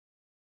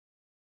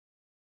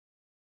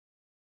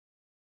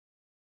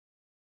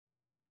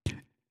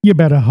You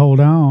better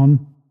hold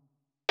on.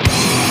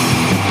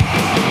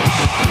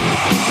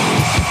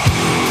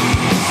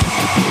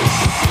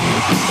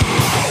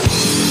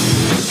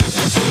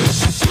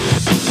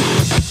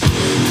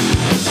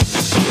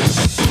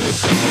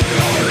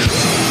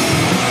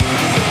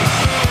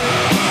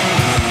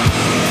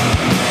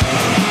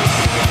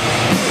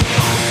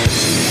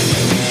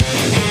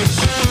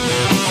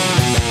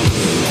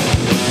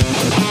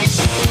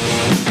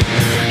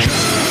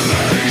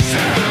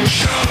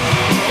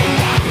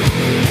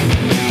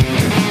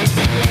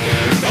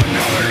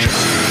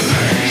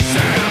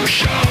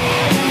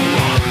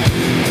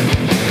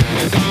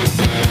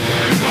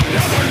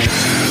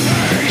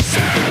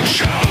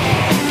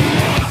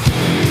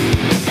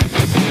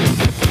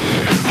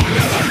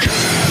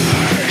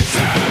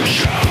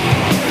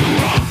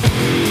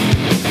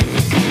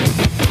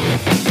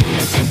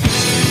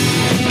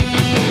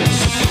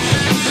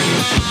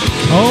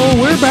 Oh,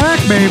 we're back,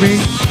 baby.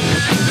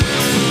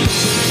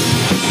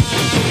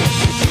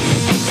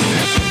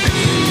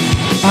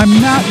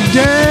 I'm not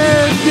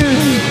dead.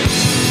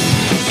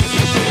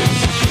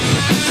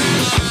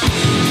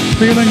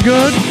 Feeling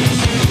good.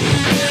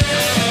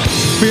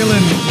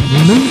 Feeling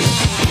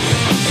loose.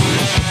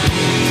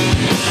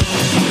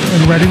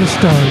 And ready to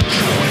start.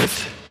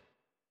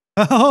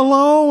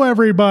 Hello,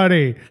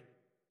 everybody.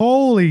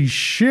 Holy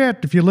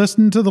shit. If you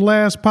listened to the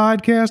last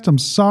podcast, I'm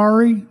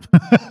sorry.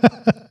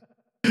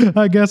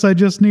 I guess I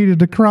just needed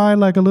to cry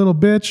like a little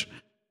bitch.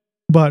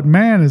 But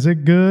man, is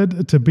it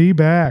good to be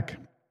back.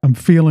 I'm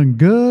feeling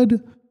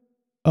good.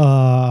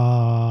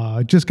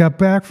 I just got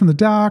back from the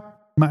doc.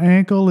 My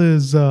ankle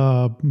is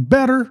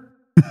better.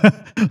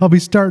 I'll be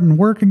starting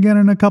work again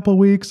in a couple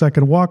weeks. I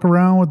can walk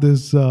around with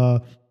this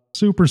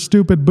super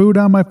stupid boot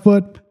on my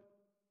foot.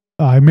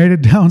 I made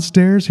it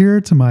downstairs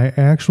here to my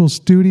actual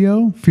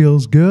studio.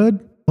 Feels good.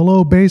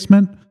 Hello,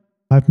 basement.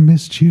 I've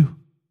missed you.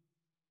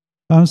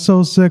 I'm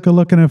so sick of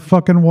looking at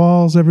fucking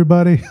walls,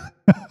 everybody.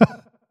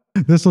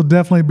 This will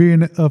definitely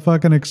be a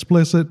fucking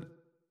explicit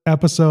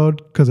episode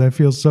because I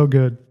feel so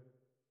good.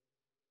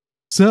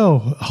 So,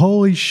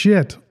 holy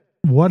shit.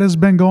 What has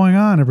been going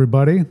on,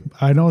 everybody?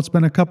 I know it's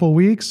been a couple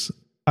weeks,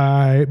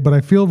 but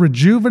I feel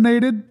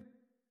rejuvenated.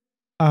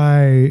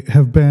 I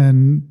have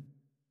been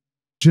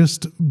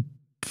just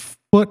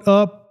foot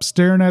up,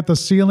 staring at the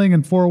ceiling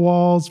and four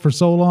walls for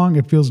so long.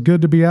 It feels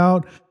good to be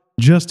out.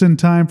 Just in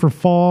time for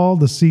fall,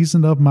 the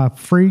season of my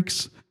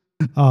freaks,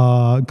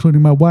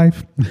 including my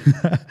wife.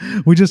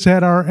 We just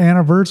had our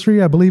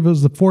anniversary. I believe it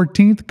was the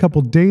 14th, a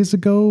couple days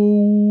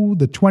ago,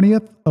 the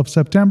 20th of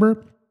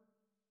September.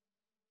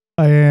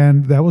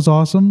 And that was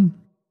awesome.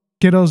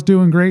 Kiddo's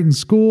doing great in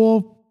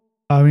school.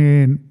 I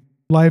mean,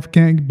 life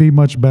can't be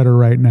much better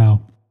right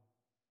now.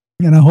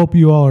 And I hope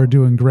you all are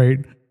doing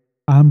great.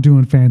 I'm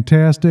doing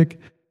fantastic.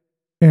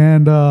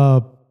 And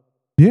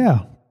yeah.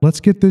 Let's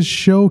get this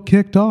show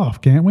kicked off,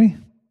 can't we?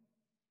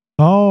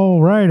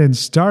 All right, and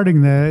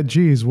starting that,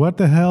 geez, what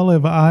the hell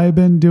have I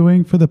been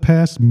doing for the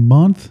past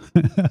month?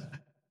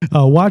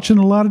 Watching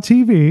a lot of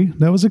TV.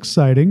 That was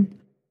exciting.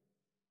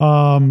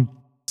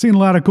 Seen a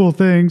lot of cool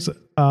things.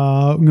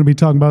 I'm going to be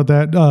talking about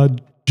that.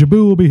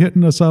 Jabu will be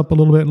hitting us up a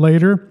little bit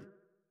later,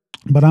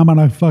 but I'm on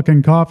a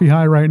fucking coffee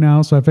high right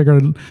now, so I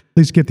figured I'd at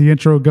least get the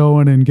intro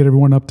going and get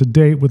everyone up to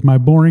date with my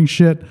boring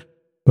shit.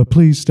 But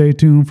please stay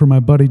tuned for my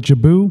buddy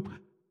Jabu.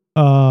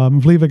 I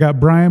believe I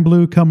got Brian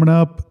Blue coming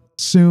up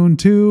soon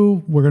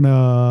too. We're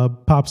gonna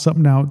pop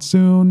something out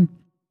soon.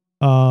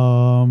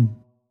 I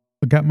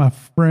got my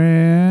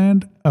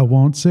friend. I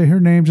won't say her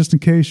name just in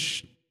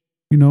case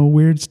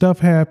weird stuff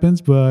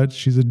happens, but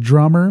she's a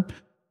drummer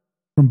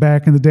from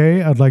back in the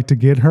day. I'd like to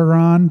get her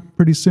on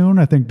pretty soon.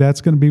 I think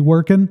that's going to be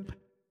working.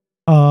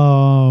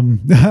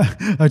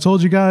 I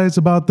told you guys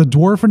about the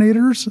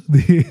Dwarfinators,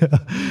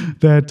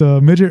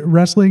 that midget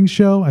wrestling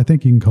show. I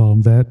think you can call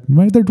them that.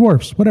 They're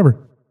dwarfs,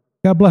 whatever.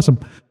 God bless them.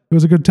 It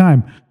was a good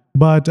time.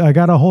 But I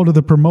got a hold of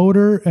the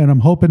promoter, and I'm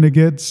hoping to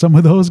get some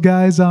of those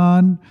guys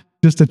on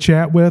just to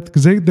chat with,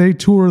 because they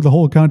tour the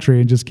whole country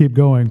and just keep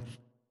going.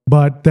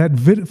 But that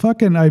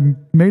I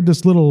made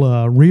this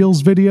little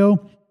Reels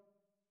video,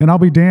 and I'll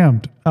be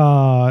damned.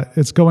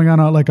 It's going on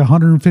at like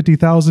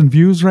 150,000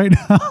 views right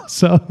now,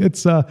 so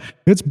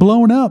it's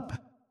blown up.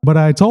 But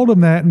I told him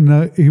that,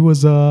 and he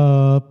was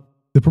the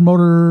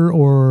promoter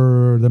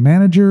or the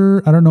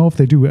manager. I don't know if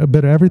they do a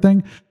bit of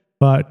everything,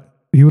 but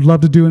he would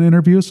love to do an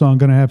interview, so I'm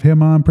going to have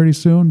him on pretty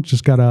soon.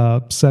 Just got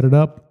to set it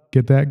up,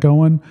 get that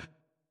going.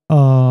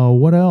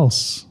 What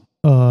else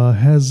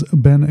has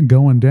been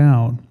going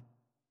down?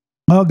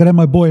 Oh, got to have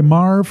my boy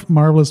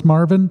Marvelous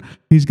Marvin.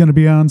 He's going to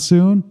be on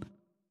soon.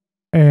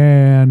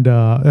 And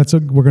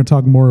we're going to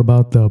talk more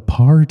about the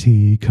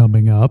party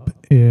coming up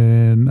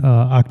in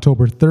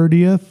October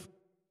 30th.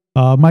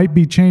 Might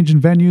be changing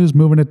venues,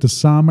 moving it to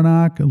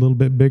Salmonac, a little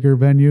bit bigger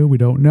venue. We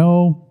don't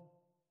know.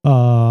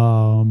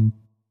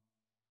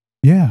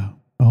 Yeah,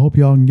 I hope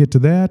y'all can get to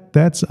that.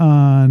 That's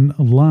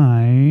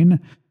online.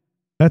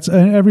 That's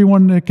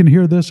everyone that can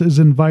hear this is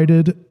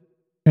invited,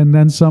 and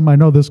then some. I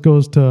know this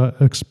goes to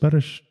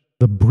Expedish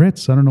the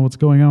Brits. I don't know what's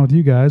going on with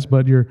you guys,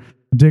 but you're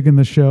digging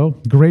the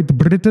show. Great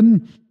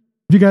Britain.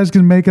 If you guys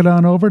can make it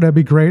on over, that'd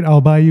be great.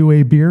 I'll buy you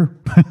a beer.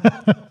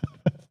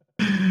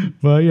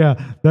 But yeah,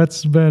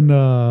 that's been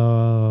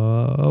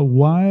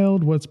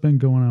wild. What's been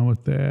going on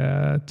with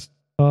that?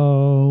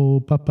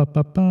 Oh,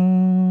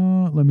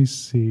 let me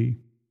see.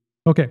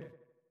 Okay.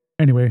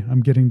 Anyway,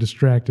 I'm getting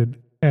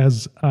distracted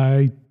as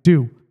I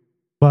do.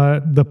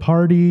 But the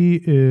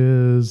party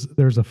is,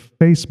 there's a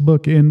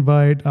Facebook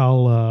invite.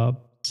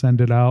 I'll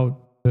send it out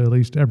to at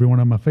least everyone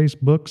on my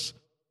Facebooks.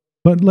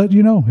 But let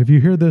you know, if you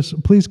hear this,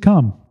 please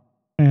come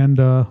and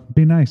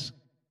be nice.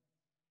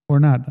 Or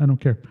not, I don't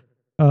care.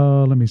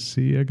 Let me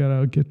see. I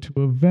gotta get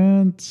to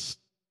events.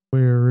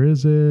 Where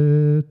is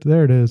it?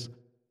 There it is.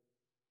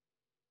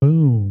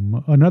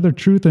 Boom. Another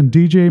Truth and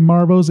DJ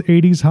Marvo's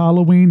 80s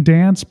Halloween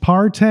dance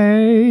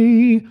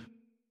party.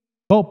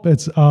 Oh,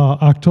 it's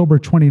October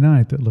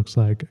 29th, it looks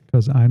like,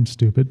 because I'm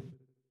stupid.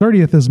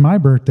 30th is my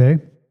birthday,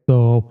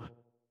 so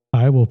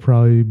I will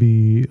probably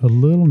be a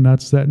little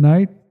nuts that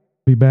night.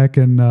 Be back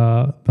in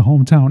the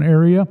hometown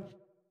area.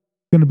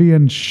 Going to be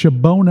in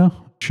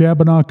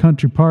Shabana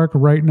Country Park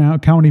right now,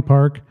 County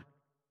Park.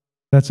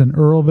 That's in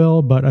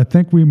Earlville, but I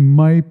think we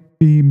might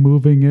be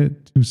moving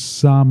it to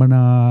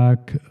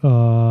Somonauk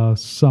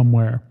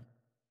somewhere.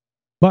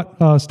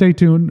 But stay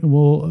tuned.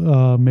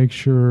 We'll make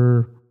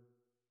sure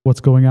what's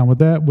going on with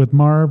that with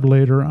Marv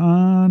later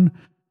on.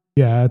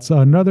 Yeah, it's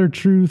Another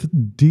Truth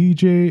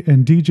DJ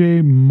and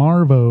DJ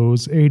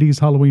Marvo's 80s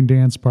Halloween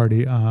dance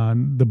party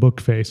on the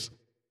Bookface.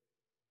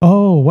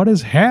 Oh, what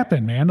has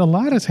happened, man? A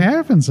lot has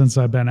happened since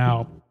I've been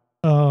out.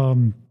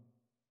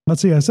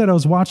 Let's see. I said I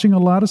was watching a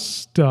lot of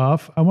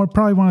stuff. I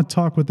probably want to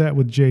talk with that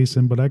with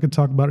Jason, but I could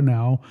talk about it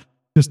now,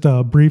 just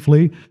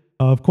briefly.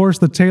 Of course,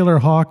 the Taylor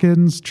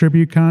Hawkins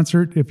tribute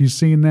concert. If you've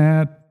seen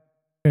that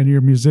and you're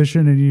a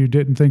musician and you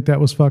didn't think that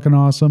was fucking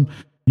awesome,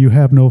 you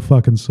have no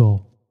fucking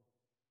soul.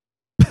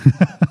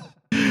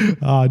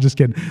 Just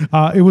kidding.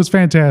 It was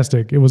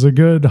fantastic. It was a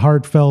good,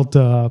 heartfelt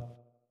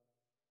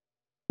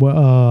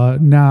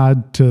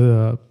nod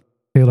to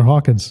Taylor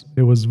Hawkins.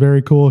 It was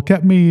very cool. It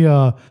kept me,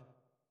 man,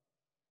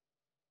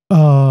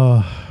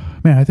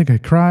 I think I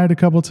cried a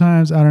couple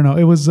times. I don't know.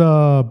 It was,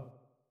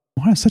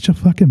 such a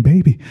fucking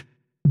baby.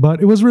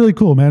 But it was really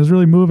cool, man. It was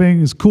really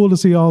moving. It's cool to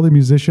see all the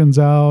musicians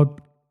out.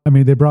 I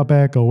mean, they brought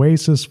back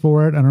Oasis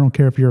for it. I don't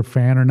care if you're a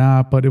fan or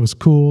not, but it was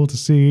cool to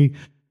see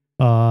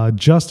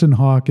Justin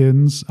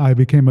Hawkins. I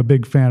became a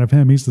big fan of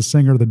him. He's the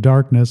singer of The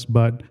Darkness,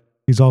 but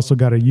he's also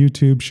got a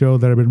YouTube show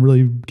that I've been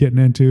really getting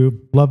into.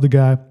 Love the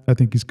guy. I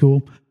think he's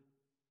cool.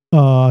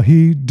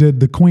 He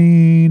did The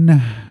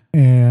Queen,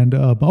 and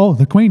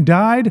the Queen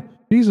died?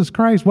 Jesus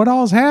Christ, what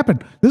all has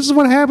happened? This is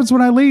what happens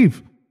when I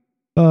leave.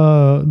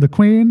 The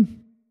Queen,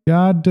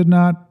 God did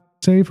not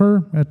save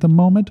her at the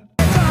moment.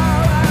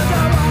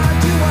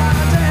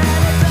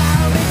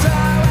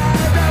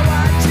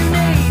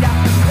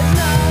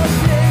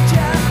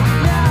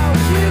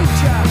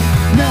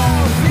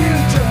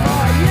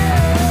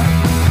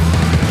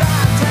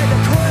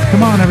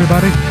 Come on,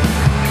 everybody.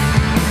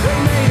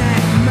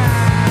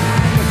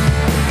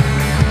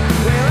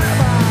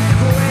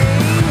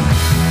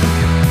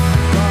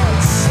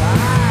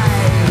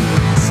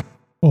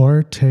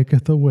 Or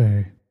taketh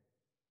away.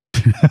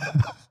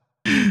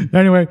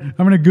 Anyway,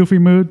 I'm in a goofy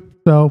mood,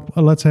 so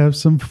let's have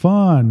some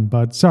fun.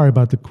 But sorry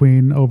about the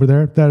Queen over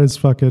there. That is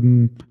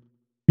fucking,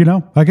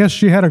 I guess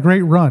she had a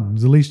great run,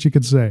 is the least you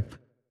could say.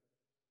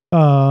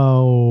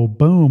 Oh,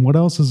 boom. What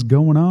else is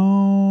going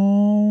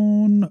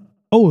on?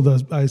 Oh,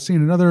 I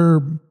seen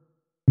another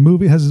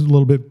movie, has a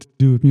little bit to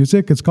do with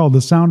music. It's called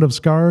The Sound of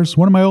Scars.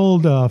 One of my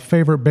old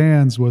favorite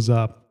bands was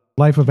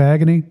Life of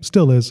Agony.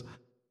 Still is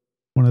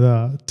one of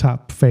the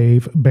top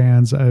fave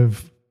bands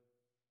I've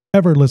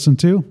ever listened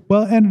to.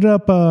 Well, ended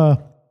up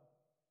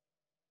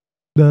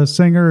the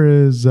singer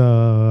is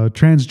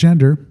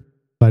transgender,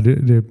 but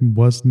it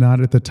was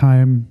not at the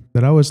time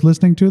that I was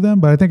listening to them,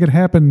 but I think it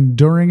happened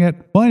during it.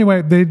 Well,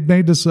 anyway, they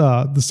made this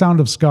The Sound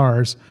of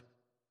Scars,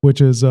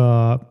 which is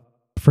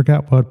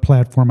forgot what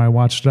platform I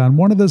watched it on.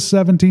 One of the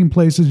 17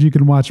 places you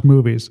can watch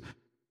movies.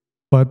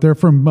 But they're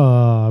from,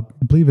 I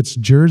believe it's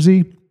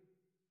Jersey.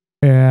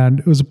 And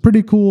it was a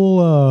pretty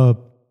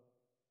cool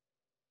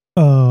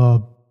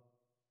and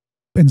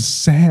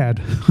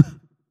sad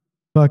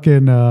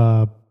fucking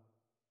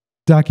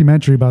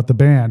documentary about the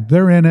band.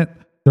 They're in it.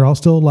 They're all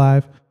still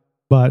alive.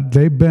 But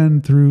they've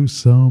been through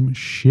some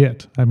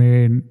shit. I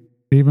mean,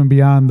 even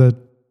beyond the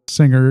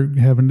singer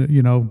having,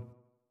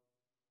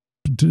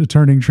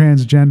 turning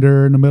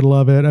transgender in the middle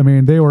of it. I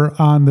mean, they were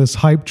on this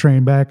hype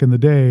train back in the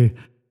day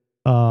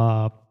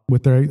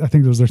with their, I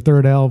think it was their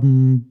third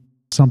album,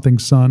 Something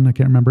Sun. I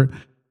can't remember it.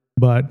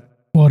 But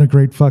what a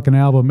great fucking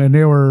album. And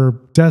they were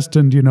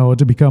destined,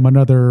 to become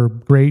another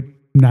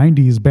great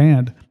 90s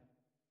band.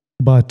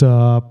 But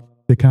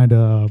they kind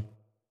of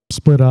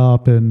split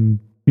up and,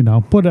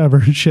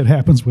 whatever shit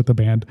happens with the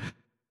band.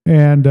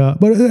 And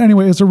but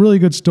anyway, it's a really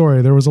good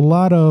story. There was a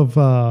lot of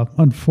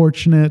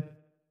unfortunate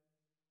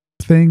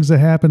things that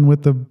happened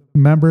with the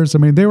members. I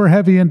mean, they were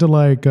heavy into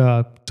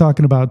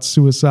talking about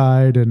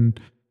suicide and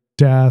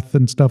death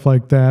and stuff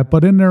like that,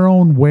 but in their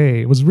own way.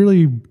 It was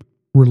really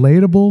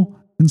relatable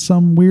in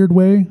some weird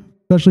way,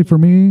 especially for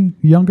me,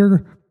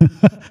 younger.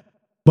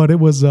 But it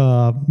was,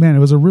 man,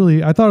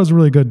 I thought it was a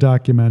really good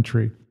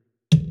documentary.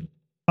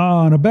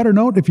 On a better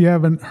note, if you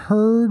haven't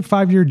heard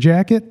 5 Year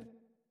Jacket,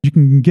 you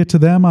can get to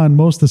them on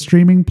most of the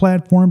streaming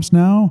platforms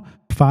now.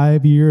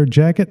 5 Year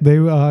Jacket.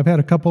 I've had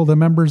a couple of the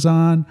members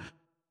on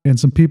and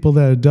some people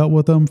that have dealt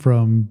with them,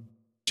 from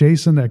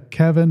Jason to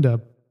Kevin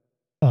to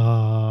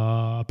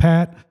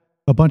Pat,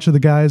 a bunch of the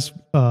guys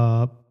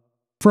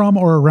from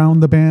or around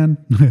the band.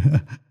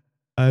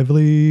 I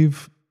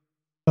believe.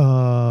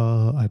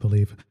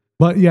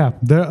 But yeah,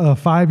 they're a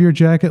 5 Year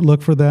Jacket.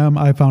 Look for them.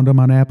 I found them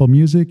on Apple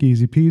Music.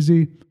 Easy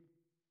peasy.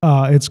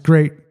 It's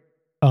great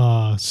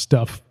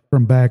stuff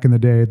from back in the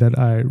day that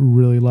I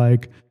really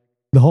like.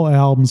 The whole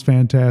album's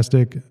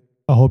fantastic.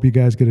 I hope you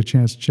guys get a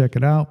chance to check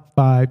it out.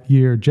 5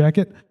 Year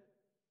Jacket.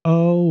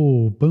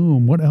 Oh,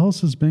 boom. What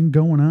else has been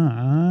going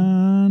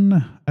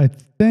on? I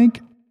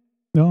think,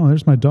 oh,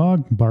 there's my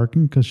dog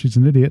barking because she's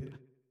an idiot.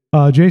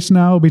 Jason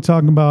and I will be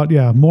talking about,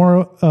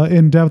 more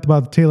in depth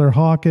about the Taylor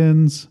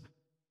Hawkins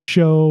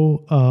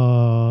show.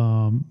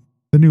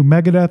 The new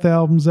Megadeth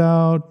album's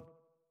out.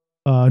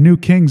 New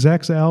King's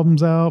X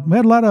album's out. We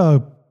had a lot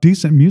of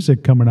decent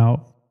music coming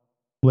out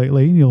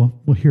lately.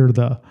 We'll hear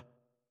the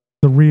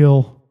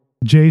real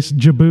Jace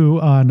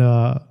Jabu on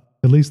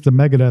at least the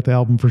Megadeth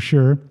album for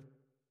sure.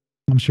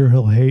 I'm sure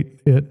he'll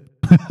hate it.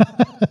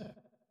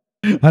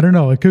 I don't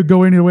know. It could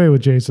go any way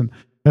with Jason.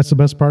 That's the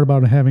best part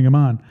about having him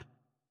on.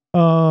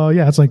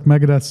 It's like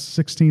Megadeth's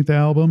 16th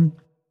album.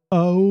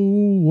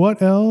 Oh,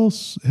 what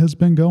else has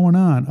been going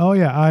on? Oh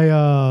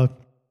yeah,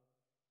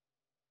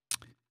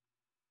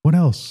 what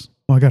else?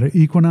 Oh, I got an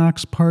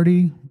Equinox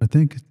party. I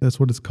think that's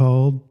what it's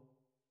called.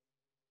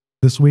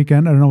 This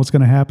weekend. I don't know what's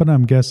going to happen.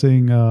 I'm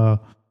guessing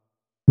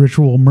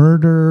ritual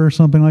murder or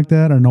something like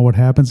that. I don't know what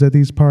happens at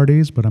these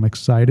parties, but I'm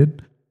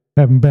excited.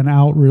 Haven't been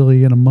out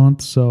really in a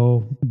month,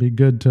 so it'd be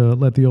good to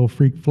let the old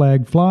freak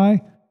flag fly.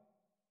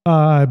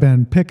 I've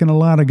been picking a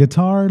lot of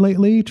guitar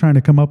lately, trying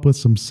to come up with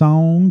some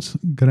songs.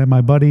 Gonna have my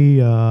buddy,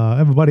 I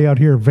have a buddy out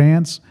here,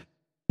 Vance.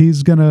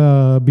 He's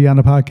gonna be on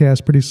the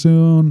podcast pretty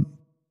soon.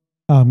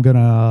 We're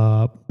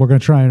gonna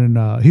try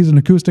and, he's an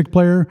acoustic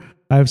player.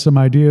 I have some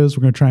ideas.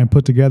 We're gonna try and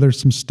put together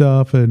some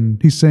stuff,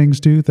 and he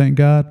sings too, thank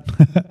God.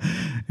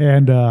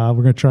 And I'm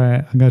gonna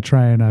try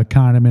and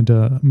con him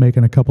into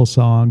making a couple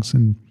songs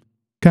and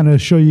kind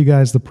of show you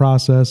guys the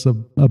process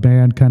of a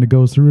band kind of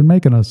goes through in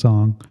making a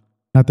song.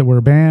 Not that we're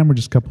a band, we're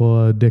just a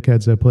couple of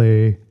dickheads that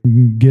play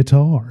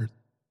guitar.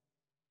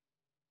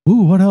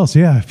 Ooh, what else?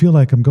 Yeah, I feel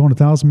like I'm going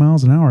 1,000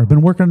 miles an hour. I've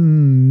been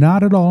working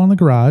not at all in the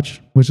garage,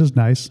 which is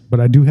nice, but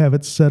I do have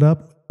it set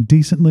up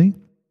decently,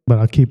 but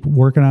I'll keep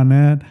working on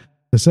that.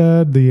 I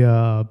said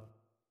the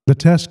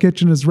test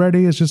kitchen is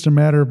ready. It's just a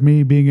matter of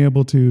me being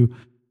able to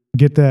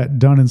get that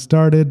done and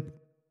started.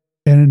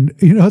 And,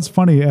 it's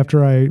funny,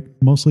 after I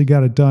mostly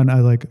got it done,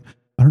 I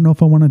don't know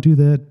if I want to do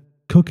that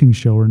cooking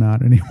show or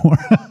not anymore.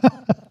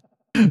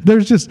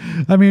 There's just,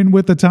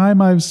 with the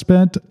time I've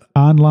spent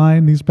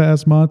online these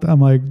past month,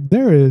 I'm like,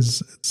 there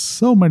is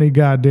so many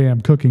goddamn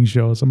cooking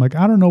shows. I'm like,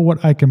 I don't know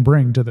what I can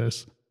bring to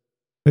this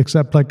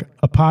except like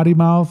a potty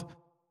mouth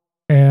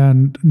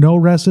and no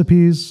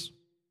recipes,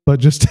 but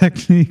just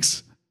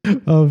techniques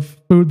of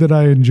food that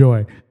I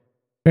enjoy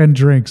and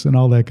drinks and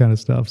all that kind of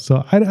stuff.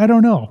 So I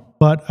don't know,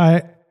 but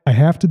I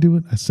have to do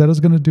it. I said I was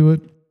going to do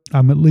it.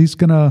 I'm at least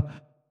going to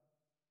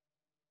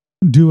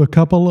do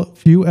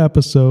few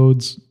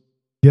episodes,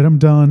 get them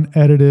done,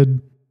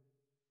 edited,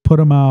 put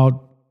them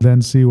out,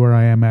 then see where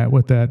I am at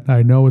with that.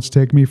 I know it's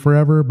taken me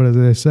forever, but as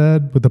I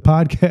said, with the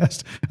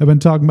podcast, I've been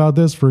talking about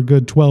this for a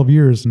good 12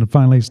 years and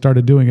finally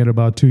started doing it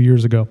about 2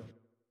 years ago.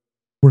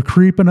 We're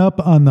creeping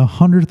up on the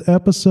 100th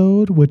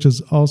episode, which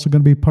is also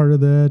going to be part of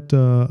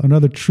that.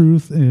 Another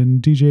Truth in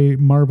DJ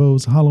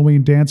Marvo's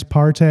Halloween Dance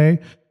Party.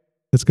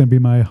 It's going to be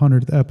my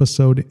 100th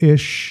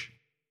episode-ish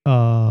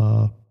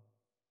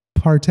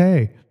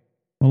party,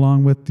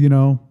 along with,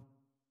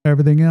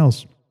 everything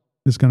else.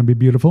 It's going to be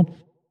beautiful.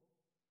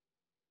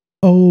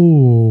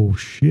 Oh,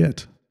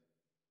 shit.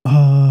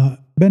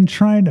 Been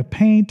trying to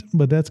paint,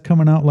 but that's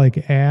coming out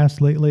like ass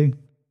lately.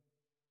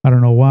 I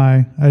don't know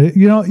why.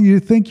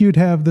 You think you'd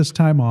have this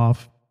time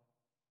off.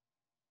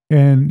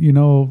 And,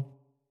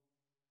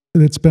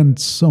 it's been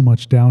so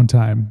much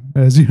downtime,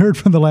 as you heard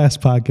from the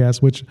last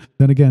podcast, which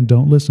then again,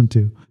 don't listen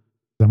to.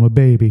 I'm a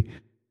baby.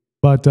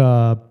 But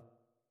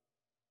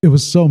it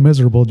was so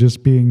miserable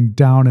just being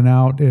down and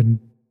out and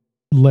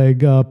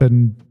leg up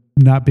and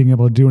not being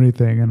able to do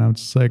anything. And I'm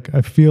just like,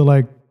 I feel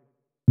like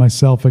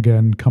myself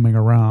again coming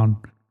around.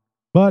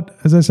 But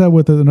as I said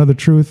with Another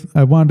Truth,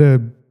 I wanted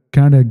to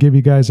kind of give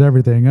you guys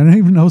everything. I don't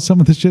even know some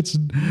of the shits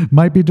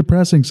might be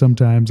depressing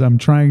sometimes. I'm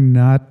trying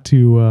not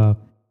to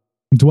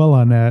dwell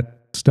on that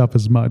stuff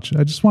as much.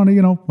 I just want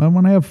to, I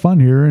want to have fun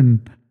here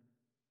and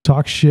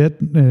talk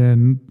shit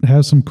and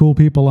have some cool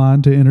people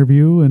on to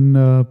interview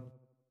and,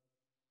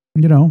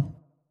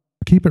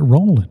 keep it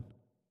rolling.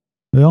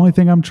 The only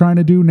thing I'm trying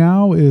to do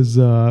now is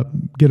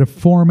get a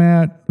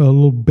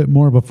little bit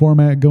more of a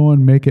format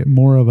going, make it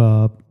more of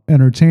a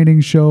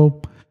entertaining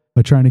show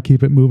by trying to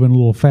keep it moving a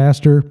little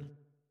faster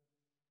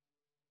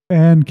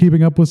and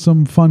keeping up with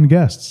some fun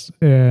guests.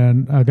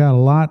 And I got a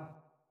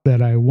lot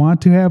that I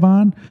want to have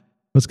on,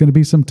 but it's going to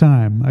be some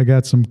time. I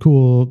got a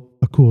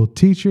cool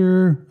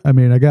teacher. I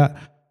mean, I got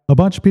a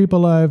bunch of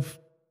people I've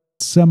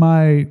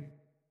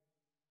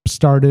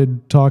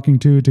started talking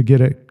to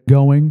get it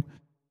going.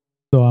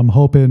 So I'm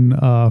hoping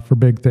for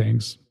big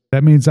things.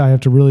 That means I have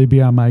to really be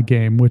on my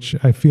game, which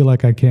I feel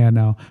like I can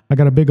now. I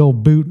got a big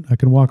old boot. I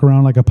can walk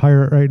around like a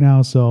pirate right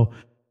now, so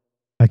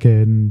I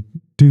can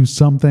do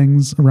some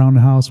things around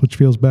the house, which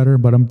feels better.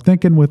 But I'm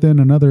thinking within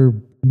another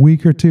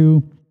week or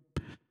two,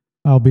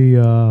 I'll be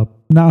not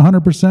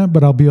 100%,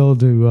 but I'll be able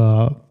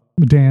to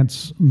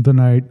dance the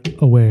night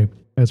away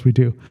as we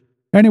do.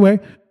 Anyway,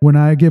 when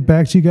I get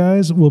back to you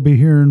guys, we'll be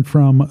hearing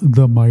from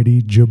the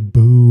mighty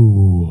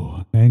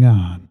Jaboo. Hang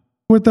on.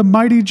 With the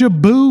mighty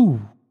Jaboo.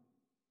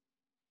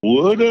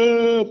 What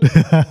up?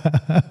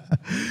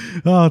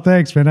 Oh,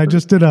 thanks, man. I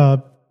just did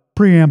a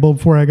preamble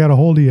before I got a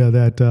hold of you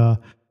that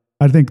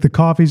I think the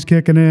coffee's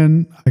kicking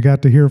in. I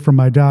got to hear from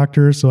my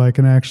doctor, so I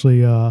can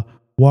actually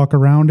walk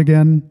around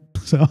again.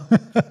 So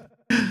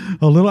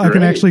Great. I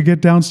can actually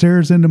get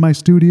downstairs into my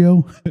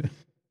studio.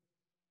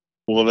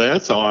 Well,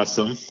 that's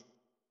awesome.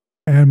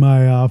 And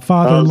my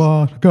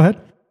father-in-law, go ahead.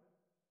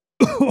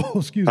 Oh,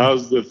 excuse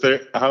me.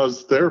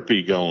 How's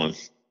therapy going?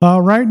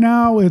 Right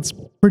now, it's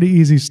pretty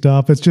easy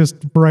stuff. It's just,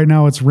 right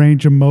now, it's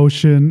range of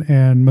motion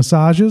and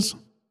massages.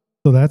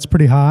 So that's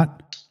pretty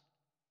hot.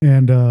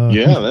 And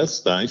yeah,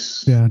 that's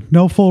nice. Yeah,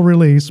 no full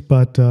release,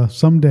 but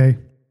someday.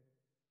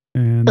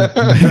 And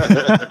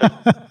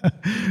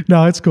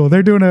no, it's cool.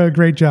 They're doing a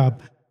great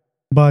job.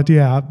 But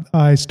yeah,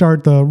 I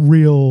start the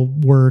real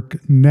work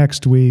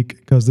next week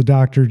because the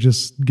doctor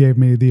just gave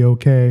me the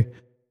okay.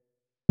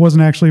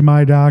 Wasn't actually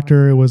my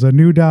doctor. It was a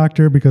new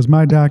doctor because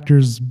my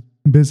doctor's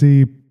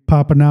busy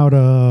popping out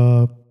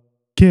a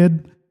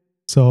kid.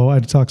 So I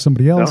had to talk to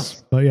somebody else.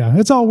 Yeah. But yeah,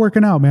 it's all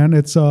working out, man.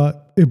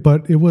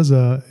 But it was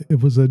a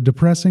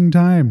depressing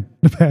time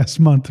the past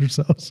month or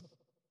so. So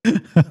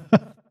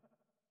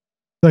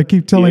I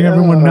keep telling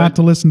everyone not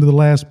to listen to the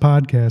last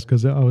podcast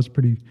because I was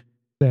pretty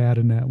sad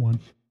in that one.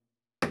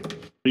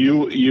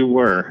 You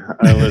were.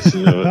 I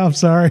listened to it. I'm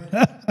sorry.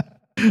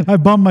 I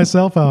bummed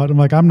myself out. I'm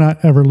like, I'm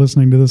not ever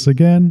listening to this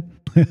again.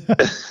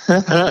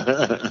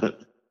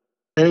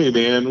 Hey,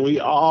 man,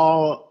 we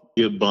all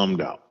get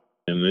bummed out.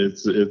 And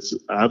it's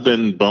I've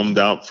been bummed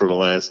out for the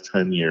last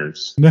 10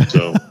 years.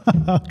 So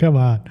oh, come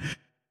on.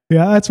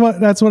 Yeah, that's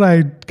what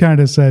I kind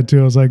of said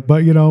too. I was like,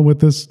 but with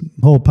this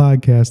whole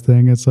podcast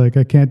thing, it's like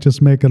I can't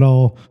just make it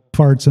all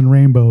farts and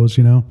rainbows,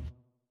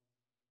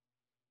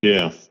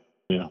 Yeah.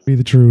 Be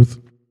the truth.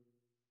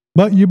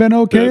 But you've been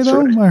okay That's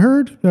though, right. I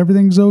heard.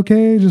 Everything's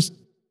okay, just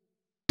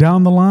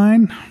down the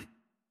line.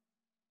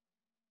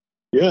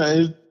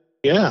 Yeah,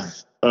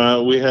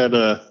 we had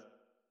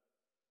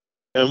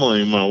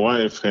Emily, my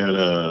wife, had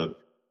a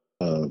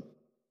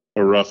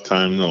rough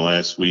time the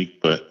last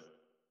week, but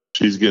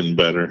she's getting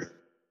better.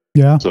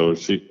 Yeah. So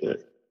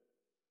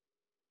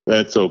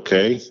that's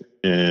okay.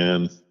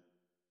 And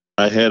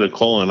I had a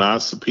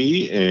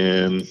colonoscopy,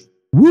 and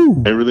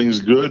Woo. everything's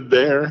good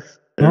there.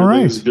 All right.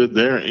 Everything's good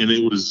there, and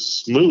it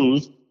was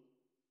smooth.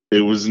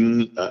 It was.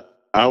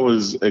 I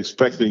was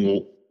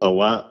expecting a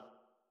lot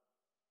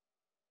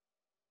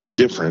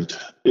different.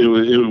 It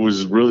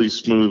was really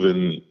smooth,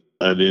 and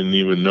I didn't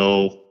even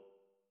know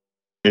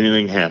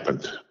anything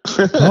happened.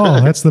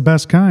 Oh, that's the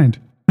best kind.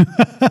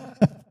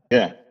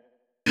 Yeah.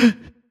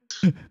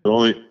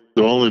 The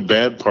only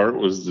bad part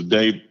was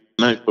the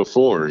night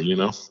before,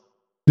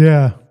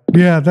 Yeah.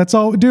 That's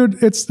all, dude.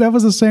 That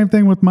was the same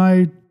thing with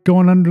my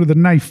going under the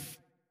knife.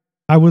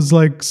 I was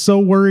like so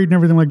worried and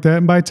everything like that.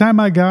 And by the time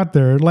I got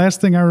there, last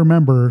thing I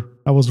remember,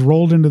 I was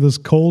rolled into this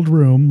cold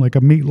room, like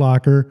a meat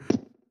locker.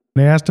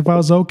 They asked if I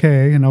was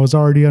okay, and I was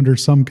already under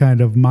some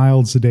kind of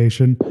mild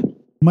sedation. I'm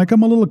like,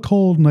 I'm a little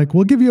cold. And like,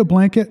 we'll give you a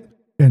blanket.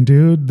 And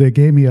dude, they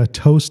gave me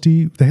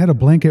they had a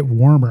blanket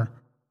warmer.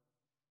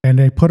 And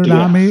they put it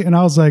on me, and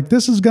I was like,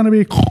 this is going to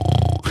be...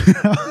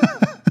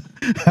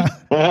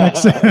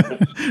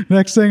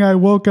 Next thing I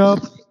woke up,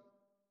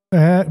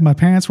 my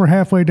pants were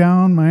halfway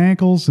down my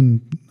ankles,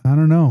 and I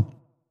don't know.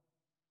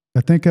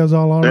 I think I was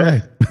all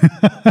right.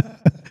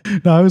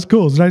 No, it was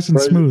cool. It was nice and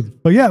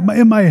smooth. But yeah,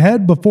 in my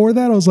head before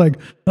that, I was like,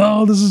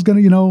 oh, this is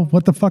going to,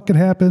 what the fuck could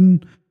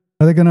happen?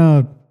 Are they going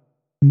to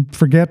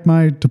forget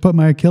to put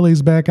my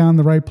Achilles back on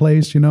the right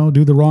place,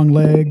 do the wrong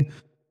leg?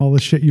 All the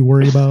shit you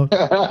worry about.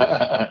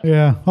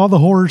 Yeah, all the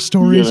horror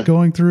stories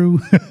going through.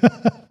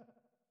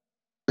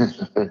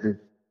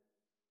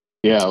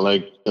 Yeah,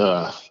 like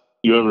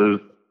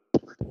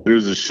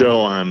there's a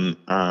show on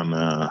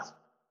I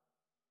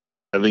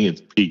think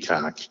it's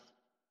Peacock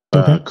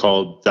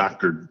called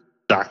Dr.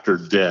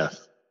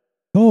 Death.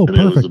 Oh, and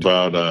perfect. It was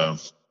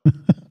about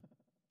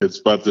it's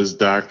about this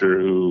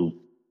doctor who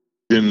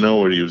didn't know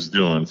what he was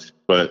doing,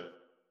 but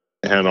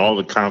had all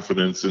the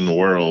confidence in the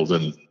world,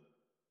 and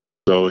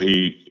So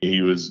he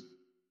was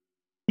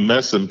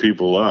messing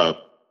people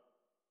up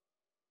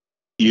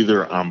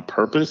either on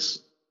purpose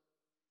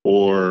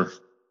or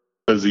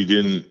because he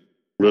didn't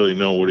really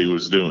know what he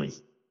was doing.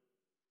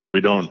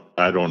 I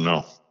don't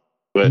know.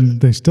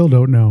 But they still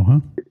don't know, huh?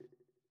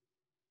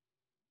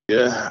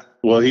 Yeah.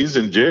 Well, he's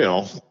in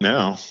jail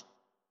now.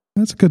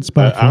 That's a good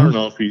spot. I don't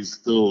know if he's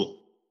still.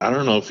 I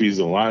don't know if he's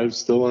alive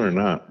still or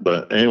not.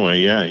 But anyway,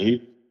 yeah,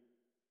 he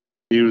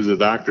was a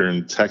doctor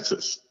in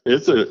Texas.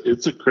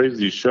 It's a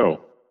crazy show.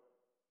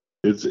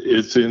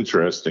 It's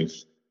interesting.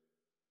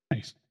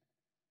 Nice.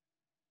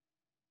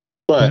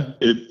 But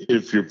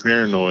if you're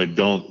paranoid,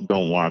 don't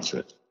watch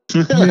it.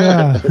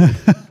 Yeah.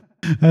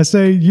 I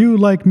say, you,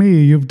 like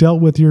me, you've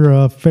dealt with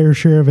your fair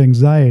share of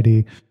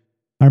anxiety.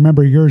 I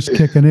remember yours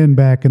kicking in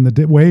back in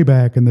the way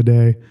back in the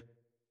day.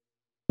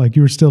 Like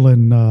you were still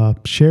in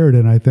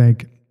Sheridan, I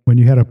think, when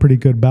you had a pretty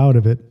good bout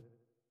of it.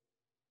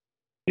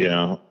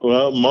 Yeah.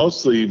 Well,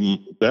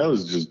 mostly that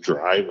was just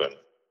driving.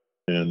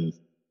 And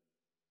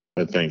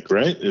I think,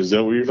 right? Is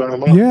that what you're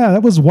talking about? Yeah,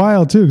 that was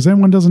wild too, because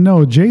anyone doesn't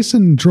know,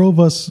 Jason drove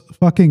us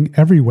fucking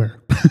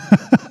everywhere.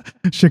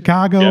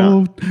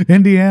 Chicago,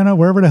 Indiana,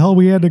 wherever the hell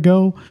we had to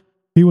go.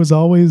 He was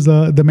always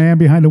the man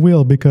behind the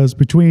wheel, because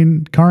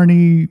between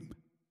Carney,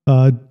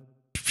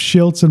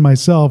 Schiltz, and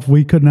myself,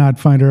 we could not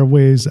find our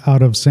ways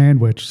out of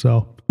Sandwich.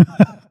 So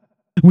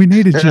we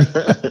needed you.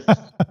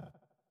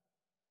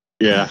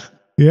 Yeah.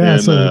 Yeah.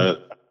 And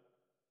So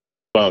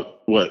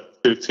about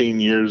 15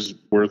 years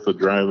worth of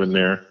driving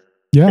there.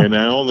 yeah. And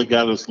I only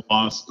got us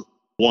lost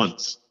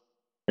once.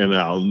 And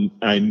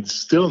I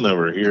still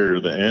never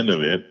hear the end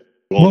of it.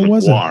 What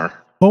was it?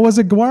 What was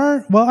it,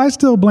 Guar? Well, I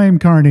still blame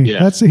Carney.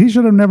 Yeah. He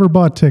should have never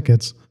bought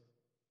tickets.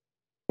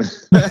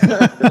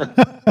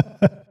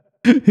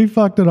 He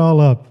fucked it all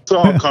up. It's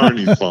all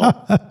Carney's fault.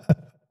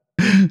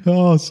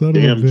 Oh, son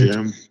Damn, of a bitch.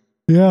 Jim.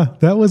 Yeah,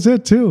 that was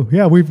it too.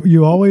 Yeah,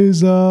 you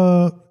always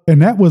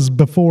and that was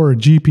before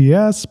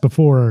GPS,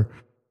 before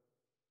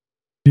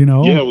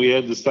Yeah, we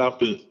had to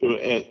stop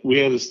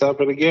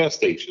at a gas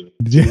station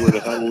and see where the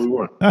hell we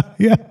were.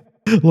 Yeah,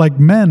 like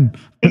men.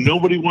 And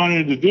nobody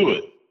wanted to do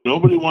it.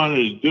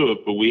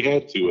 But we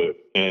had to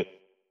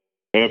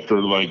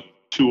after like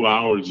 2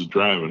 hours of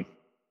driving.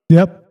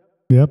 Yep.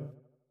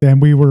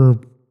 And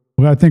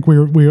I think we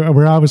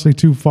were obviously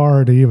too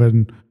far to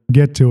even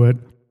get to it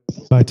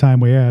by the time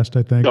we asked,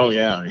 I think. Oh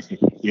yeah.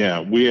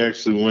 Yeah. We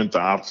actually went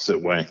the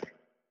opposite way.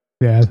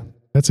 Yeah,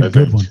 that's a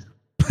good one.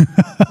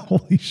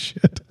 Holy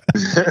shit.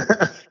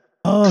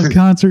 Oh,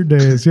 concert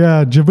days.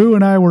 Yeah. Jabu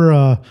and I were,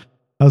 I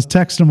was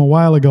texting him a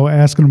while ago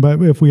asking him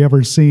about if we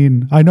ever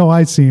seen, I know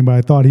I'd seen, but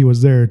I thought he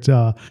was there. It's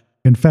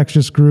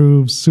Infectious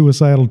Grooves,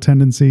 Suicidal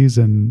Tendencies,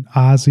 and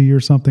Ozzy or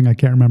something. I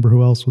can't remember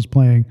who else was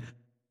playing.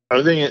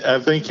 I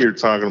think you're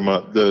talking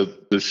about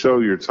the show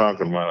you're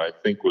talking about. I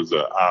think was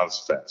a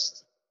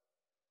Ozfest.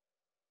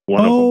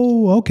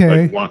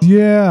 Okay.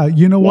 Yeah,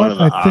 you know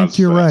what? I think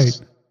you're right.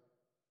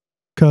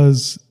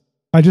 Because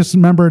I just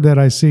remembered that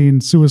I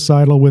seen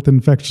Suicidal with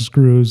Infectious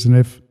Grooves, and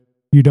if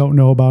you don't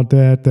know about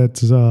that,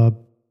 that's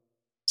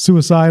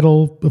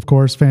Suicidal, of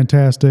course,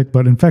 fantastic.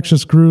 But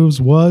Infectious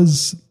Grooves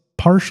was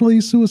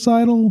partially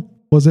Suicidal.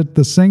 Was it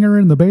the singer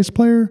and the bass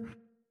player?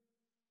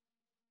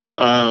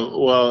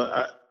 Well,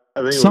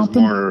 I think it was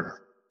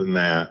more than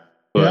that,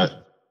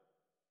 but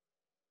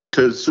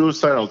because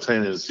Suicidal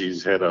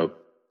Tendencies had a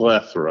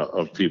plethora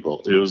of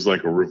people. It was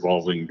like a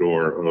revolving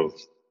door of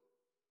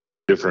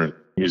different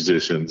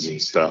musicians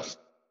and stuff,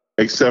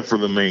 except for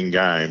the main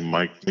guy,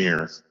 Mike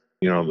Neer,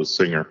 the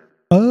singer.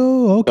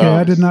 Oh, okay.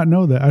 I did not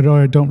know that. I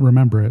don't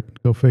remember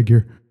it. Go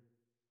figure.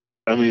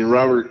 I mean,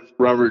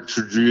 Robert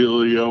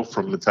Trujillo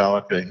from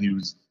Metallica,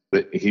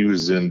 he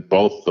was in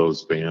both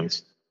those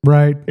bands.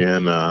 Right.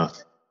 And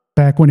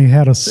back when he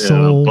had a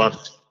soul.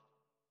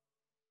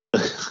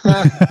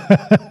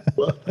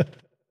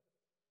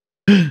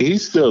 He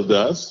still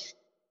does.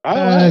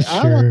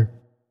 Sure.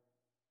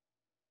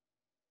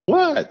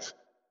 What?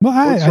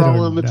 Well, What's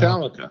wrong with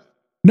Metallica?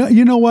 No,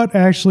 you know what?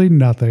 Actually,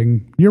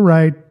 nothing. You're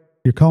right.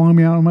 You're calling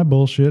me out on my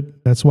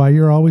bullshit. That's why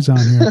you're always on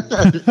here.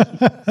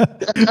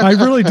 I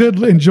really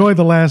did enjoy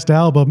the last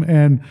album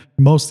and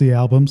most of the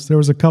albums. There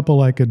was a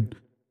couple I could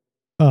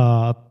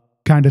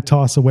kind of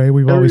toss away.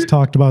 We've always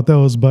talked about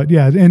those. But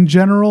yeah, in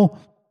general,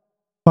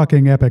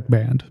 fucking epic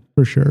band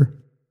for sure.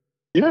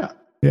 Yeah.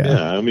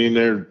 I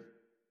mean,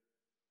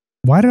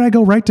 Why did I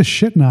go right to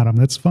shitting on them?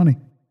 That's funny.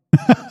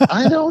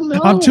 I don't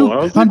know.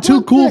 I'm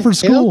too cool for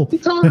school. What are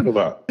you talking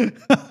about?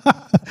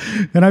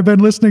 And I've been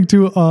listening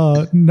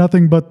to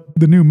nothing but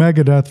the new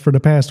Megadeth for the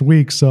past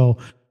week, so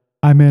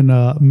I'm in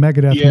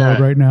Megadeth mode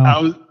right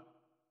now.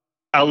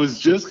 I was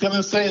just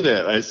gonna say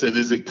that. I said,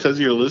 is it because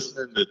you're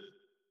listening to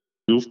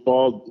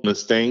Goofball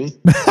Mustaine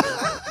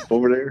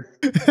over there?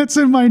 It's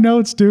in my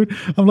notes, dude.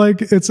 I'm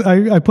like,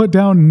 I put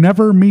down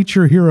never meet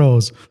your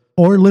heroes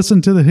or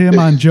listen to him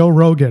on Joe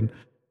Rogan,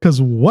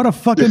 because what a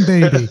fucking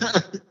baby.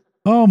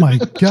 Oh my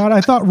God. I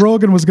thought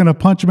Rogan was going to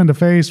punch him in the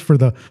face for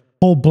the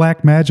whole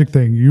black magic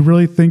thing. You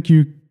really think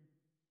you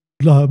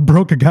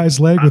broke a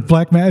guy's leg with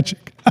black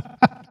magic?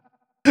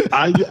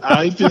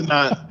 I did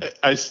not.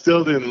 I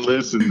still didn't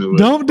listen to it.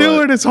 Don't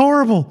do it. It's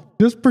horrible.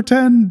 Just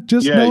pretend.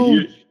 Just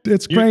know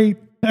it's great.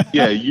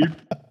 Yeah,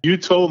 you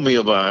told me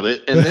about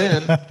it, and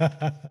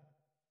then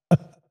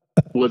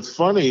what's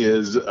funny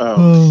is,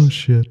 oh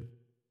shit!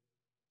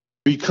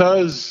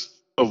 Because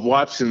of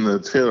watching the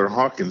Taylor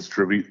Hawkins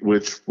tribute,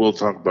 which we'll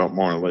talk about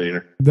more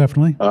later.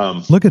 Definitely.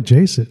 Look at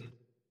Jason.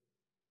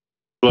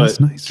 But that's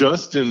nice.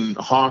 Justin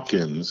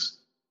Hawkins,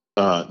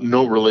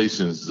 no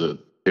relations to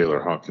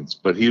Taylor Hawkins,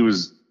 but he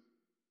was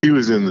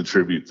in the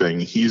tribute thing.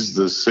 He's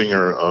the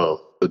singer of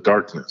The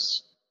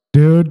Darkness.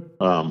 Dude,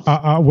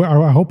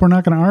 I hope we're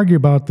not going to argue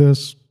about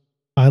this.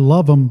 I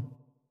love him.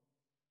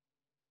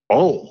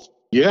 Oh,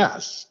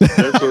 yes.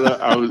 That's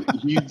what I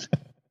was.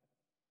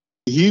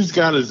 He's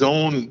got his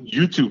own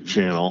YouTube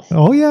channel.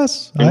 Oh,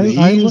 yes.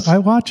 I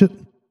watch it.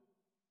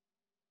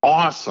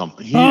 Awesome.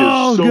 He is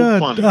so good.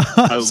 funny.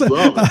 I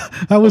love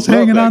it. I was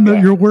hanging on to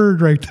your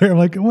word right there.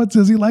 Like,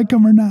 does he like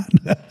him or not?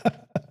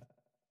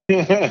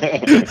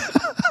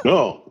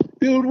 No,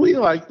 dude, we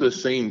like the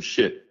same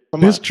shit.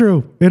 It's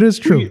true. It is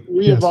true.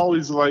 We have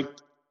always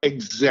liked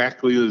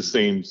exactly the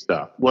same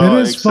stuff. Well,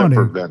 it is except funny.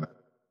 for Venom.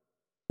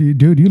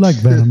 Dude, you like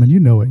Venom, and you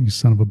know it, you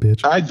son of a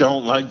bitch. I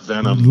don't like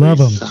Venom. Love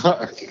him.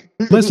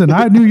 Listen,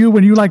 I knew you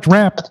when you liked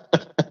rap.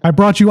 I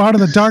brought you out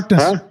of the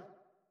darkness. Huh?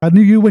 I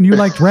knew you when you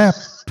liked rap.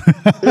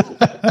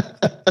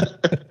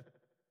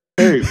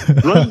 Hey,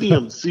 Run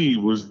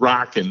DMC was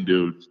rocking,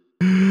 dude.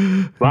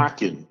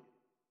 Rocking.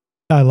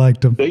 I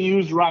liked them. They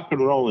used rock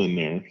and roll in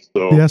there.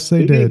 So yes,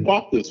 they did. Didn't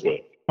walk this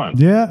way. Come on.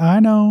 Yeah, I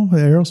know.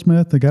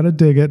 Aerosmith, I got to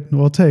dig it.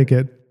 We'll take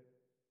it.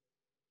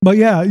 But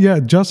yeah,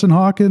 Justin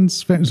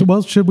Hawkins.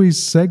 Well, should we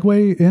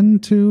segue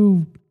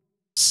into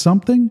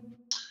something?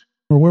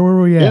 Or where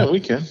were we at? Yeah, we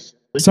can.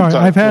 Sorry,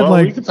 I've had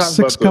like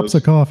 6 cups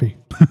of coffee.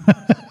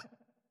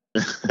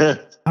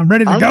 I'm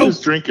ready to go. I'm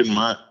just drinking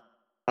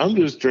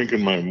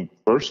my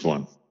first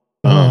one.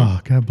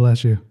 Oh, God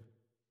bless you.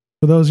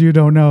 For those of you who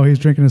don't know, he's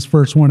drinking his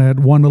first one at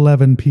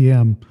 1:11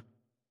 p.m.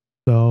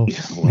 So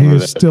he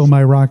is still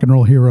my rock and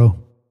roll hero.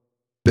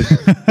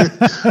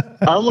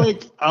 I'm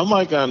like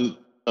on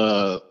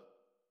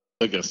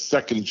like a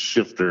second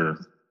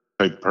shifter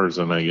type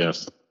person, I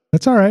guess.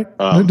 That's all right.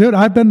 Dude,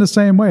 I've been the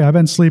same way. I've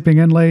been sleeping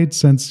in late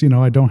since,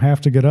 I don't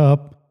have to get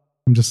up.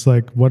 I'm just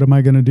like, what am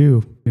I going to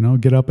do?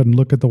 Get up and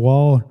look at the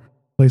wall,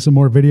 play some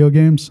more video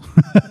games.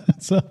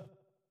 So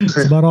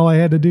that's about all I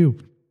had to do.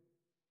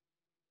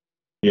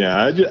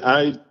 Yeah,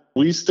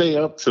 we stay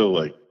up till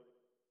like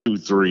 2,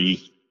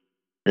 3,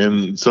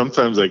 and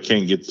sometimes I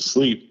can't get to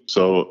sleep,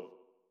 so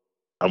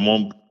I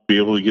won't be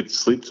able to get to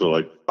sleep till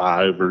like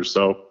 5 or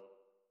so,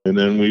 and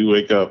then we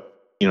wake up,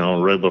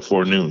 right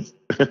before noon.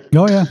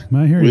 Oh yeah,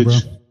 I hear you, bro.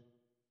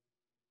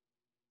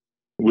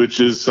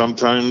 Which is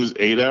sometimes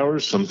 8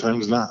 hours,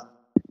 sometimes not.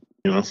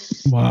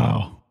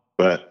 Wow.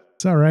 But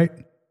it's all right.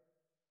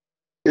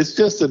 It's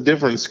just a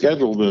different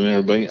schedule than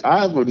everybody.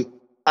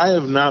 I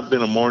have not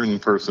been a morning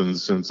person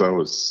since I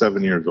was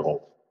 7 years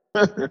old.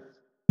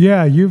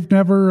 Yeah, you've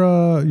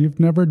never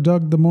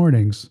dug the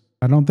mornings.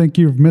 I don't think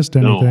you've missed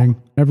anything.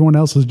 No. Everyone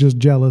else is just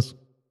jealous.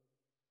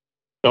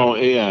 Oh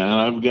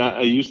yeah, and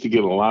I used to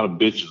get a lot of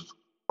bitches.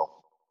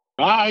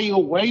 You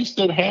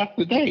wasted half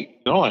the day.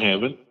 No, I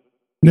haven't.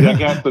 I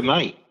got the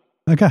night.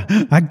 I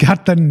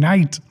got the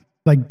night,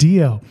 like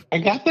Dio. I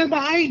got the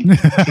night.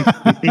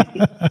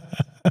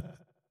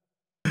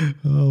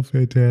 Oh,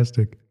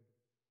 fantastic.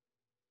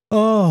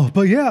 Oh,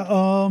 but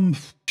yeah,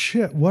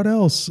 shit, what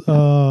else?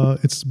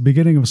 It's the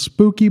beginning of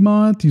Spooky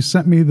Month. You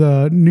sent me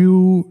the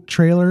new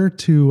trailer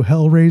to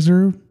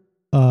Hellraiser.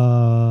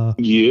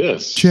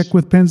 Yes. Chick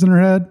with pins in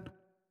her head.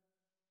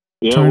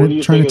 Yeah,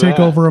 trying to take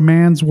over a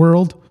man's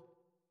world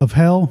of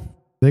hell.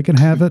 They can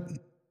have it.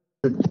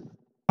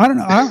 I don't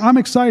know. I'm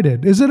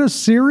excited. Is it a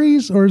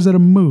series or is it a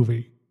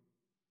movie?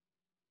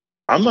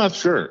 I'm not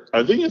sure.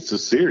 I think it's a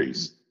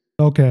series.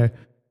 Okay.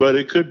 But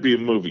it could be a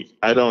movie.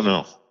 I don't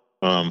know.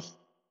 I'm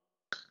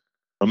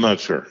not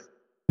sure.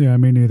 Yeah,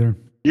 me neither.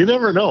 You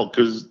never know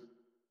because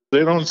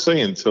they don't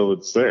say until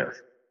it's there.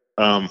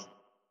 A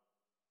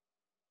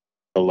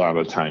lot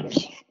of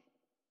times.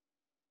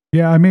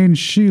 Yeah, I mean, is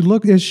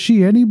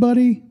she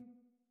anybody?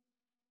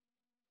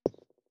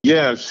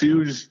 Yeah,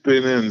 she's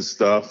been in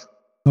stuff.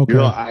 Okay.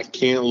 I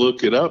can't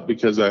look it up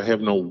because I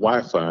have no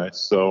Wi-Fi.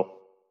 So.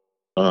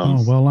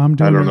 Well, I'm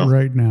doing it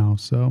right now.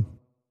 So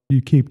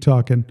you keep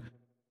talking.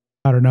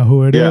 I don't know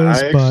who it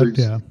is, but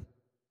yeah.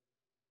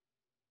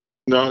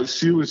 No,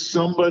 she was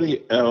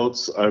somebody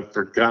else. I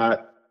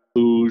forgot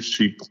who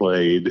she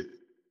played.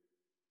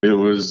 It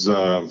was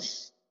something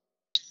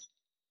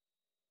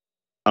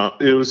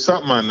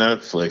on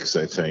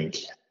Netflix, I think.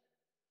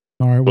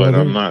 All right, well,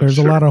 there's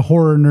a lot of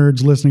horror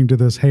nerds listening to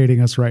this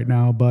hating us right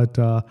now, but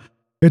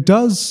it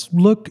does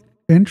look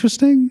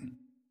interesting.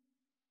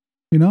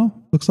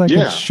 Looks like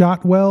it's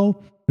shot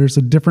well. There's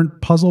a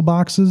different puzzle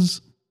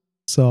boxes.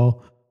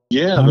 So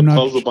yeah, the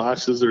puzzle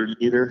boxes are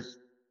neater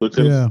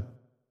looking.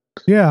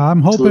 Yeah,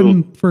 I'm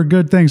hoping for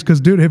good things. Because,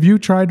 dude, have you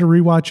tried to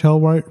rewatch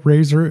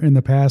Hellraiser in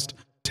the past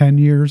 10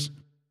 years?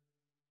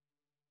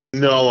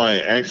 No, I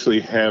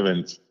actually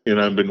haven't, and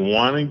I've been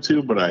wanting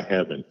to, but I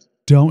haven't.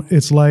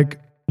 It's like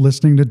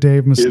listening to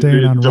Dave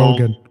Mustaine on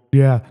Rogan.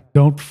 Yeah,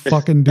 don't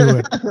fucking do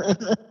it,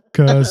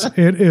 because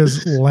it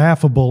is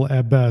laughable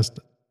at best.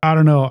 I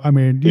don't know. I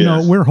mean, you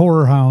know, we're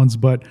horror hounds,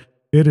 but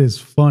it is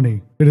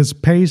funny. It is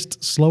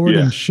paced slower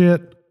than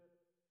shit.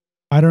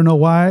 I don't know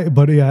why,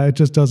 but yeah, it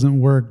just doesn't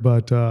work.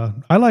 But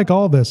I like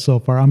all this so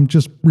far. I'm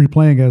just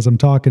replaying as I'm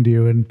talking to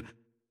you and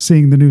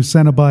seeing the new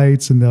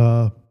Cenobites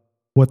and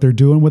what they're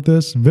doing with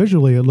this.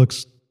 Visually, it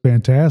looks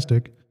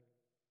fantastic.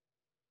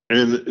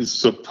 And it's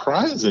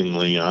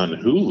surprisingly on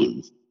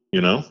Hulu,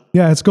 you know?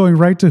 Yeah, it's going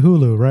right to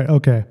Hulu, right?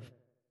 Okay.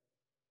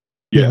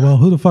 Yeah, well,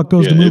 who the fuck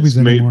goes to movies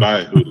anymore?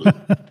 It's made by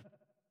Hulu.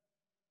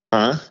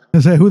 Huh? I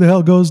say, who the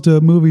hell goes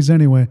to movies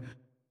anyway?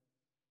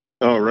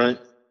 Oh, right.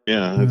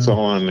 Yeah, it's all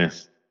on there.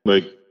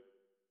 Like,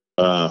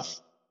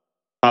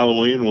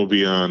 Halloween will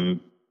be on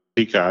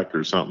Peacock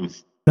or something.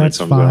 That's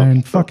fine.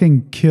 Out.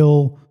 Fucking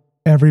kill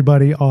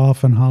everybody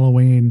off on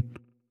Halloween.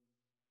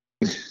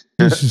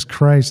 Jesus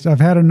Christ. I've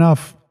had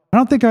enough. I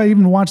don't think I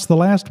even watched the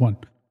last one.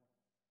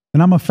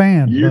 And I'm a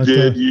fan. You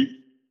did.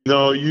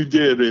 No, you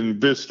did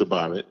and bitched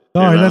about it.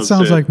 Oh, right, that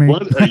sounds like me.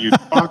 What are you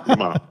talking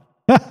about?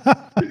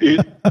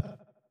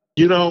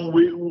 You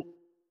know,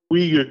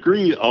 we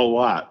agree a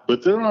lot,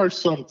 but there are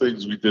some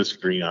things we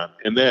disagree on,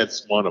 and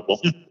that's one of them.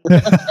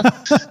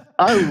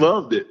 I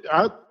loved it.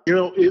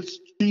 It's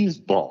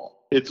cheeseball.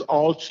 It's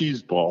all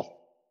cheeseball,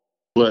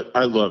 but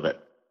I love it.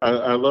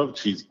 I love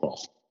cheeseball.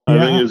 I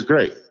think it's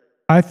great.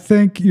 I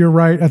think you're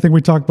right. I think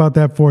we talked about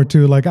that before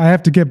too. Like, I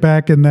have to get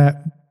back in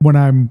that when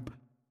I'm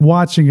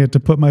watching it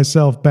to put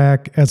myself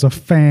back as a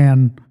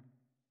fan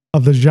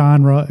of the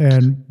genre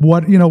and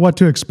what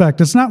to expect.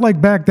 It's not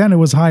like back then it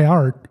was high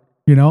art,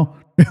 you know?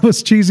 It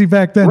was cheesy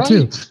back then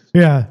too.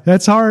 Yeah,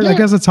 that's hard. Yeah. I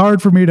guess it's hard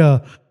for me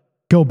to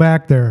go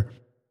back there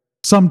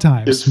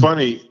sometimes. It's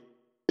funny.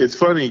 It's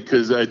funny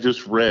because I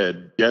just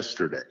read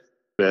yesterday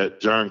that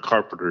John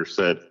Carpenter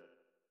said,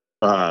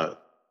 John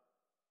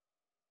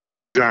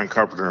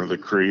Carpenter, the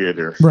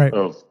creator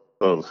of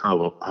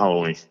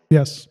Halloween.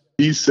 Yes.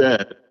 He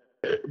said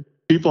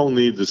people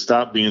need to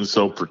stop being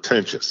so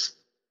pretentious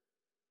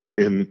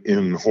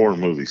in horror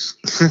movies.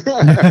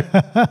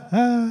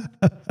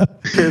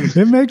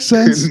 It makes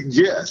sense.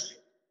 Yes.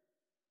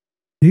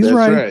 He's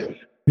right.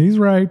 He's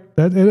right.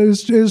 That it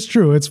is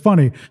true. It's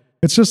funny.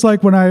 It's just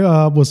like when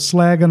I was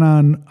slagging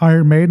on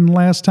Iron Maiden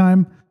last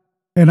time,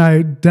 and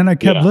I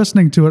kept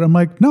listening to it. I'm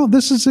like, no,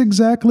 this is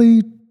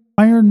exactly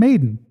Iron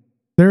Maiden.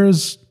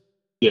 There's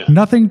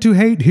nothing to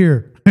hate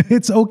here.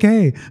 It's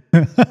okay.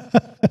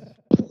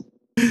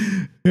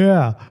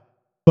 Yeah.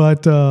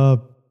 But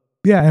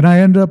and I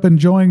ended up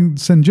enjoying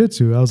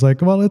Senjutsu. I was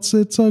like, well, it's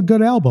a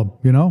good album,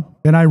 you know?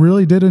 And I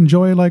really did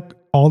enjoy like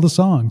all the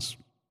songs,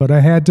 but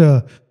I had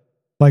to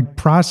like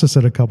process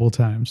it a couple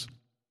times.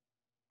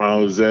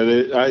 Oh, is that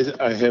it?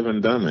 I haven't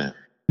done that.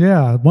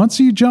 Yeah. Once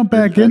you jump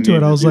back into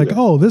it, I was like,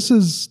 oh,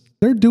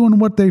 they're doing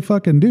what they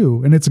fucking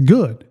do. And it's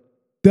good.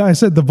 I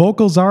said the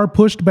vocals are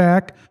pushed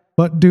back,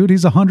 but dude,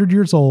 he's 100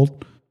 years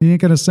old. He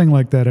ain't going to sing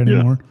like that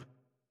anymore. Yeah.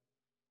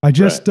 I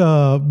just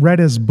read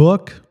his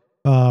book,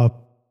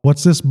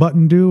 What's This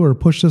Button Do? Or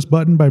Push This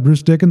Button by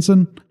Bruce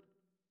Dickinson.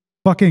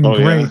 Fucking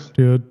great,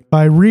 dude.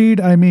 By read,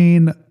 I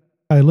mean,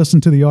 I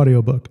listened to the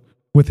audiobook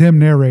with him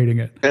narrating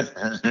it.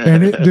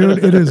 And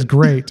it is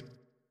great.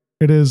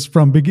 It is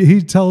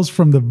he tells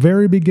from the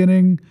very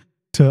beginning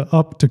to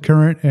up to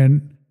current,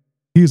 and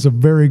he's a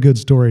very good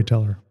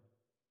storyteller.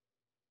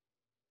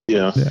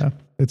 Yeah. Yeah.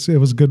 It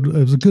was good. It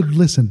was a good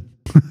listen.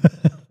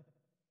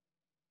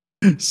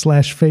 /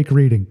 fake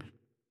reading.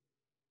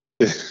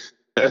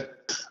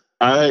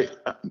 I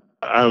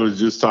was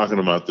just talking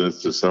about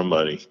this to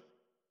somebody.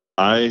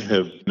 I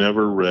have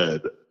never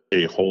read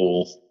a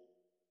whole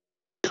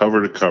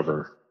cover to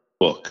cover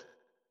book.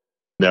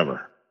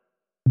 Never.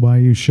 Why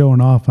are you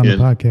showing off on the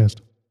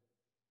podcast?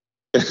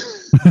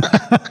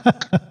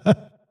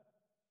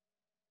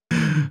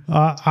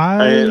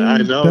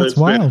 I know that's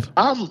wild.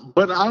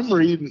 I'm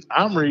reading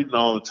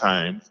all the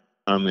time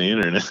on the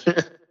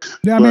internet.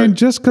 Yeah, I mean,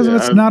 just because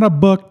it's not a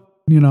book,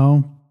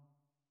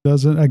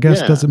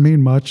 doesn't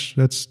mean much.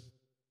 That's,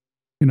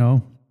 I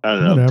don't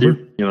know.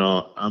 Whatever.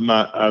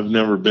 I've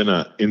never been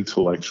an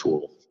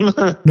intellectual.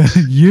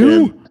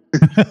 You?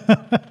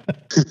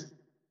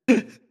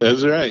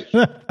 That's right.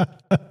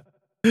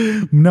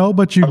 No,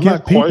 but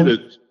get people.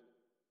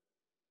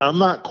 I'm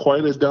not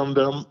quite a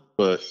dum-dum,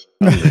 but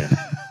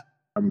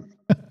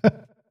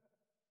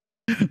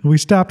we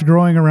stopped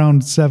growing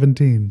around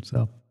 17,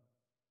 so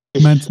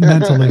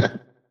mentally.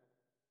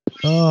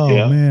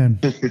 Oh man.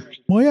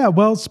 Well, yeah.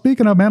 Well,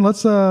 speaking of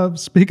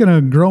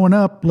growing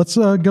up, let's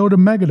go to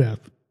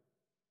Megadeth.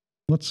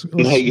 Let's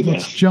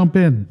jump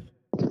in.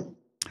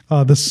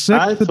 The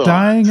Sick, the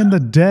Dying, and the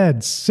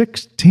Dead,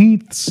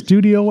 16th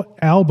studio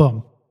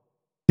album.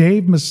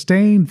 Dave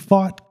Mustaine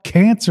fought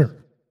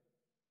cancer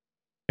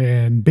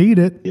and beat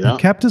it. Yeah. He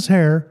kept his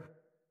hair,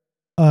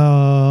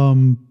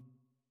 and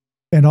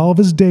all of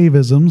his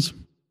Davisms,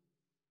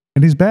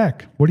 and he's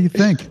back. What do you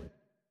think?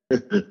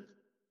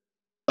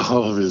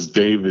 All of his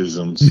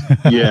Davisms.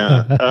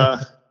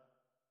 Yeah.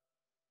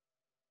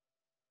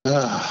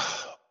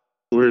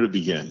 Where to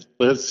begin?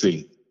 Let's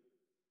see.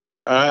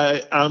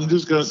 I'm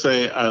just gonna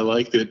say I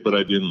liked it, but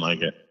I didn't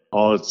like it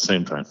all at the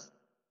same time.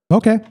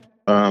 Okay.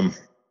 I'm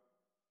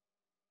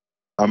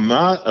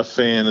not a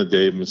fan of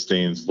Dave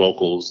Mustaine's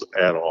vocals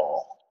at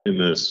all in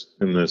this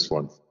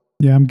one.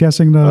 Yeah, I'm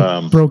guessing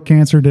the throat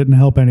cancer didn't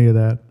help any of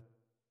that.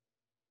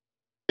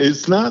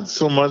 It's not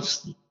so much.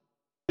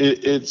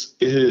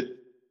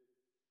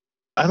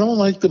 I don't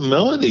like the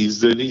melodies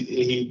that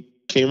he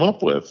came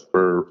up with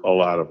for a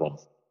lot of them.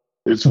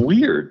 It's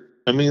weird.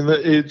 I mean,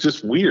 it's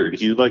just weird.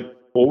 He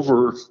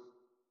overdoes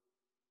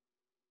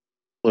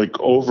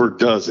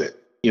it.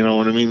 You know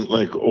what I mean?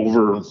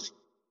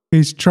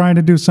 He's trying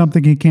to do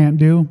something he can't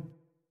do.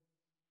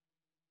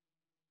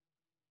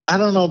 I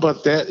don't know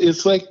about that.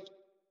 It's like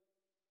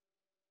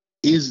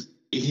I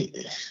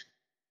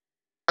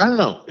don't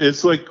know.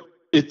 It's like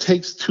it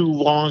takes too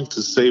long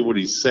to say what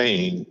he's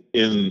saying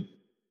in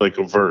like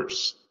a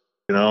verse,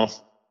 you know?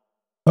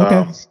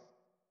 Okay.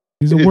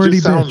 He's a wordy bitch.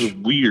 It sounds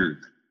weird.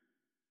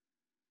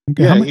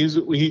 Okay, yeah, he's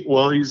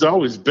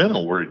always been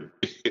a wordy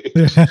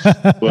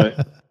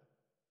bitch.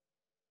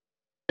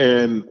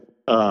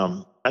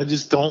 I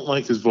just don't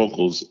like his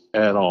vocals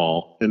at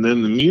all. And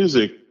then the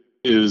music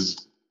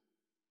is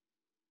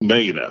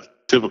Megadeth,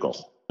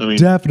 typical. I mean,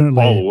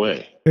 definitely all the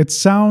way. It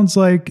sounds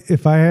like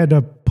if I had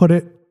to put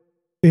it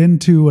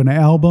into an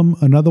album,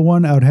 another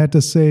one, I would have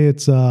to say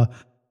it's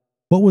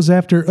what was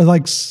after,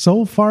 like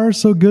So Far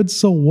So Good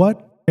So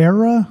What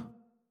era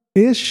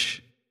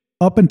ish,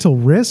 up until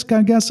Risk.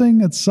 I'm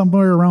guessing it's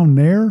somewhere around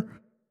there.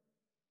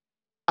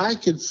 I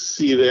could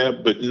see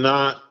that, but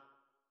not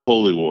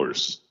Holy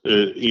Wars.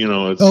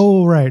 It's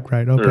right,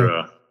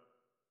 okay.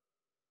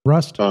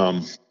 Rust.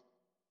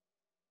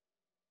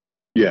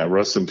 Yeah,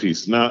 Rust in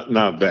Peace. Not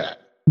that.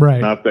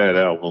 Right. Not that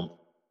album.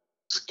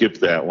 Skip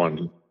that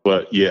one.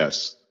 But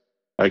yes,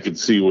 I can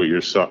see what you're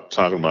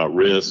talking about.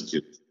 Risk.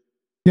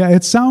 Yeah,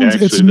 it's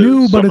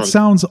new, but it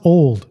sounds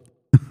old.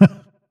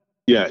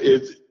 Yeah,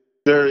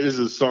 there is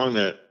a song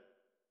that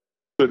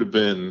could have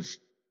been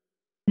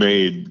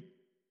made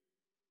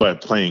by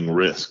playing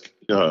Risk,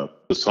 the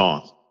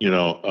song,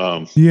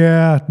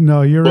 yeah,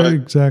 no, you're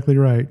exactly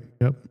right.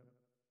 Yep.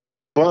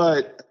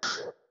 But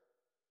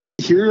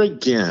here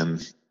again,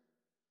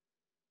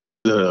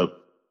 I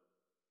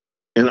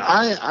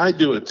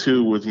do it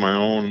too with my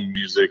own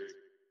music.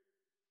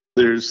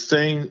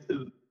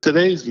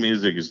 Today's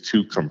music is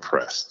too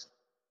compressed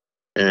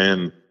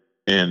and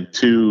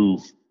too.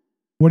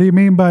 What do you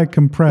mean by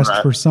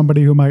compressed for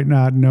somebody who might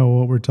not know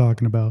what we're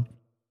talking about?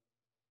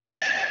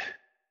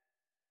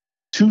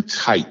 Too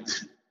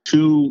tight,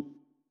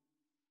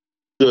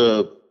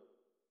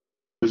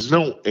 there's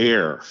no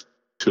air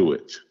to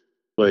it.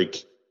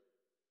 Like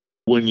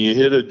when you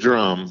hit a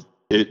drum,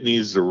 it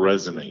needs to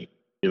resonate,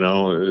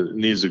 it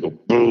needs to go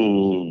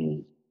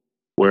boom.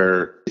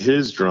 Where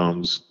his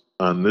drums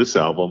on this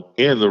album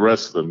and the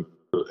rest of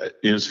the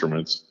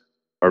instruments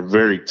are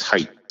very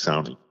tight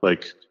sounding.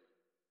 Like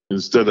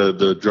instead of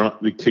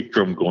the kick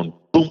drum going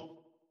boom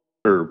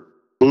or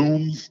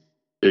boom,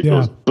 it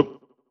goes boom.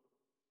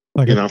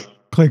 Like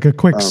like a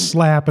quick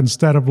slap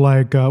instead of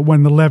like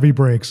when the levee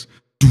breaks.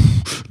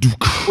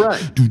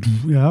 Right.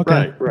 Yeah.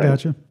 Okay. Right.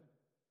 Gotcha.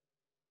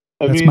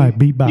 That's my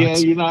beatbox. Yeah,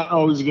 you're not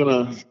always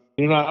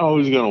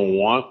gonna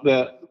want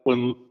that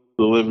when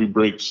the levee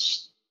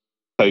breaks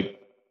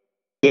type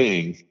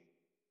thing,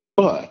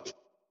 but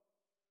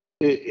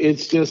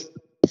it's just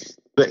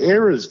the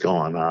air is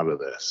gone out of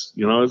this.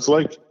 It's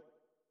like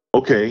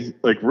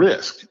like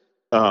Risk.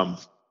 That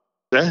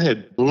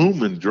had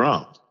boom and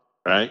drums,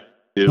 right?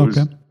 It was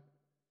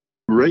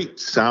great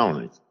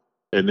sounding.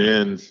 And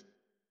then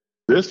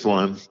this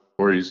one,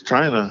 where he's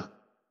trying to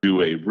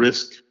do a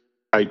Risk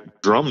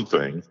type drum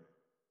thing,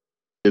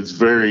 it's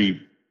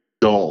very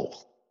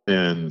dull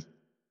and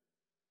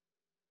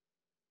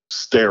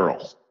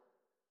sterile,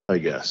 I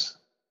guess.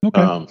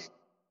 Okay.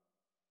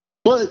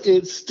 But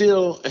it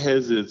still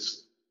has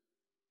it's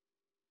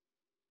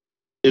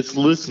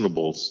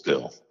listenable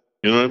still.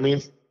 You know what I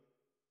mean?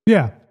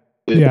 Yeah.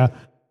 Yeah.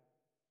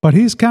 But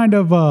he's kind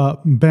of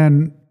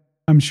been,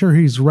 I'm sure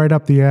he's right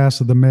up the ass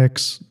of the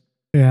mix.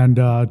 And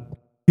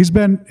he's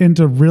been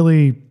into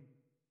really,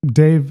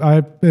 Dave,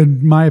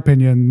 in my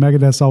opinion,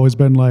 Megadeth's always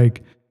been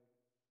like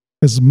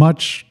as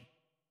much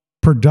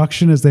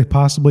production as they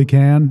possibly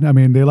can. I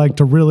mean, they like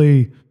to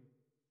really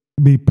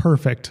be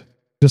perfect,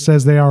 just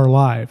as they are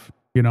live,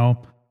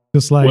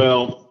 just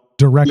like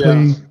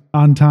directly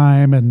on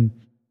time and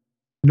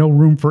no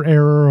room for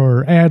error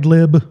or ad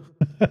lib.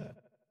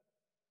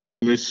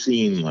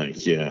 Machine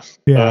like, yeah.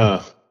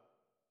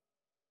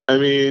 I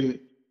mean,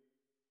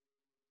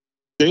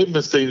 Dave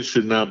Mustaine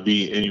should not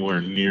be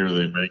anywhere near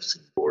the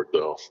mixing board,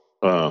 though,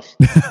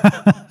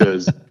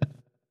 because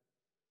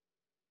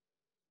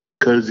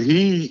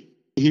he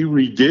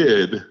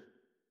redid.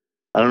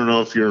 I don't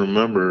know if you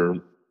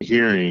remember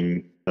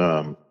hearing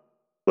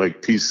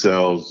like Peace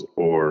Cells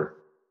or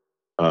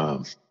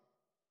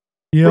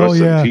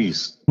Rest in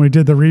peace. When he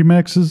did the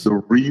remixes,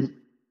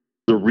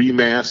 the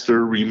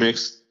remaster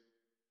remix.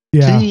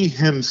 Yeah, he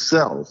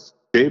himself,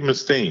 Dave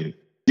Mustaine,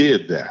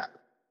 did that.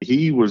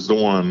 He was the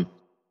one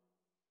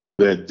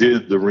that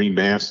did the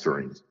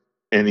remastering,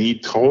 and he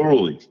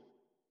totally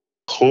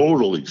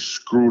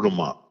screwed them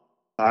up.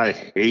 I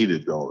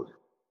hated those.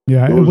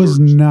 Yeah, it was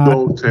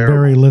not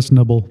very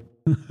listenable.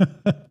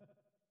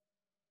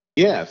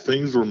 Yeah,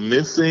 things were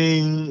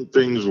missing.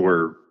 Things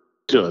were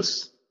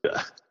just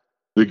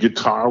the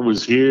guitar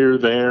was here,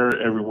 there,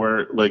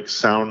 everywhere. Like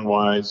sound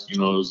wise, it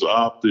was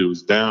up, it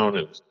was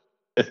down.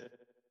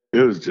 It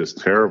was just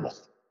terrible.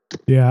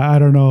 Yeah, I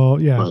don't know.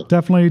 Yeah,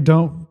 definitely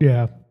don't.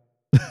 Yeah,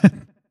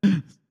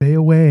 stay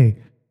away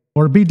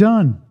or be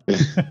done.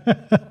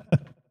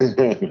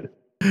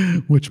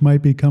 Which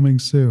might be coming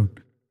soon.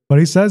 But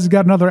he says he's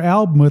got another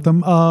album with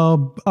him.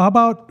 How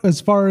about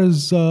as far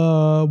as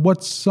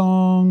what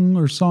song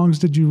or songs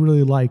did you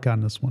really like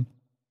on this one?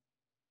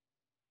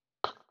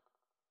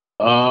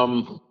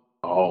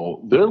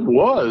 There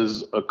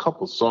was a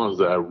couple songs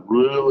that I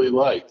really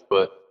liked,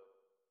 but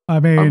I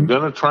mean, I'm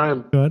gonna try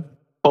and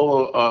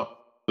pull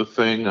up the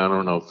thing. I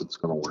don't know if it's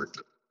gonna work.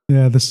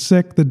 Yeah, The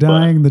Sick, The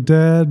Dying, The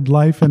Dead,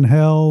 Life in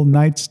Hell,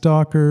 Night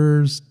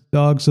Stalkers,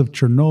 Dogs of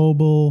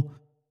Chernobyl.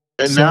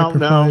 And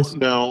Sacrifice.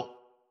 now,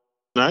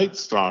 Night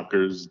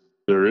Stalkers,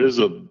 there is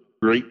a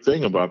great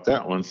thing about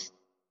that one.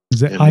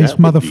 Is it Ice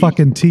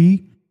Motherfucking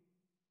Tea?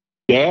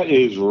 That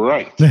is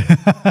right.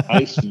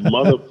 Ice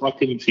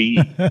Motherfucking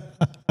Tea.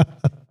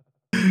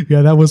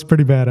 Yeah, that was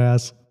pretty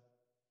badass.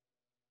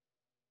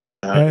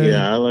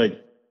 Yeah,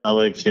 I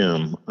like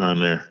him on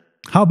there.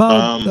 How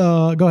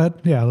about go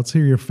ahead? Yeah, let's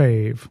hear your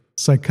fave.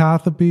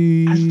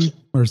 Psychopathy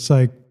or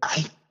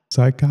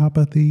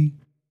Psychopathy,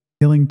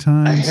 Killing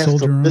Time,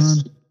 Soldier On.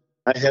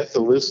 I have to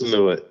listen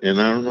to it,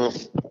 and I don't know.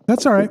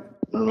 That's all right.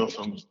 I don't know if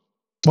I'm.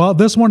 Well,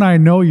 this one I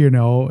know you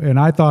know, and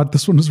I thought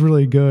this one was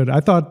really good. I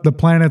thought The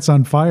Planet's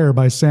on Fire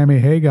by Sammy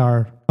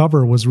Hagar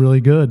cover was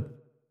really good.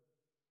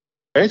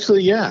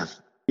 Actually, yeah,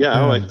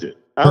 I liked it.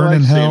 Burn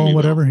in Hell, Sammy,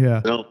 whatever.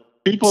 Yeah.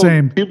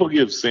 People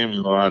give Sammy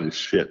a lot of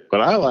shit,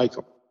 but I like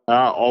him.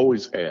 I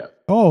always have.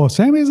 Oh,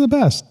 Sammy's the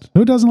best.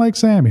 Who doesn't like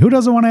Sammy? Who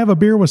doesn't want to have a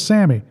beer with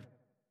Sammy?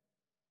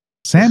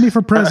 Sammy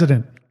for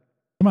president.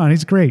 Come on,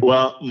 he's great.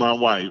 Well, my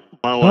wife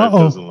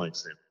doesn't like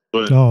Sammy.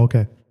 But,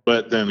 okay.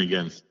 But then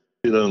again,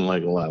 she doesn't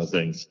like a lot of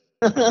things.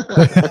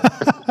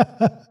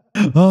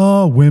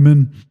 Oh,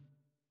 women.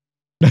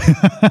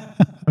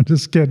 I'm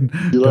just kidding.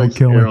 She likes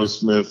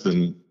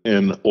Aerosmith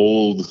and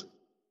old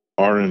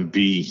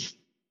R&B.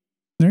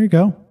 There you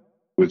go.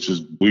 Which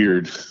is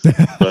weird.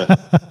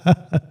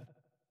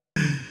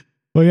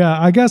 Well,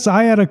 yeah, I guess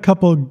I had a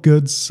couple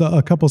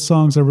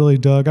songs I really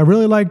dug. I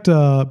really liked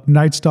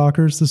Night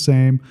Stalkers, the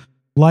same.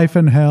 Life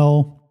in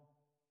Hell.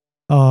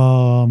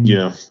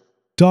 Yeah.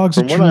 Dogs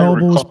of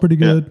Chernobyl was pretty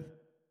good. Yeah.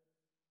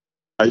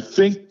 I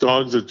think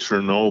Dogs of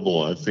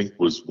Chernobyl,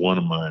 was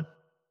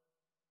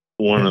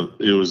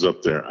it was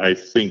up there. I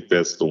think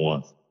that's the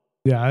one.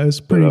 Yeah, it was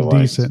pretty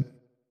decent.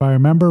 If I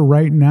remember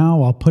right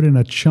now, I'll put in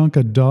a chunk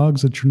of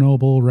Dogs of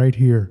Chernobyl right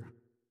here.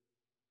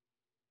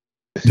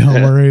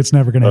 Don't worry, it's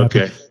never going to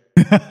happen. Okay.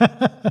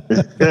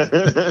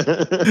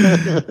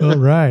 All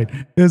right.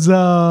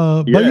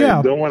 But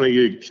yeah. Don't want to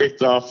get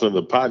kicked off of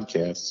the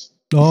podcast.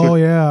 Oh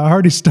yeah. I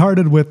already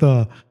started with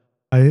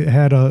I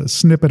had a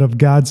snippet of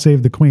God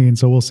Save the Queen,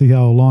 so we'll see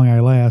how long I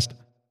last.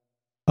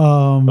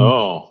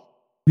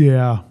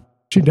 Yeah.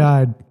 She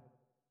died.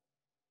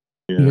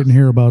 Yeah. You didn't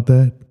hear about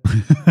that.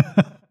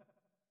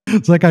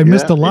 It's like I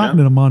missed a lot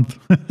in a month.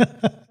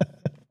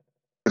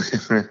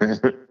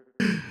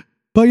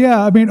 But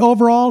yeah, I mean,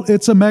 overall,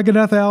 it's a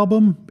Megadeth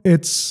album.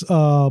 It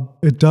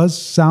does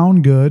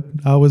sound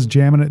good. I was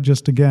jamming it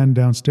just again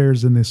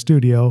downstairs in the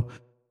studio,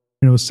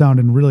 and it was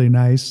sounding really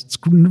nice. It's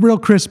real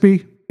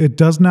crispy. It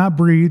does not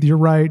breathe. You're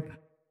right.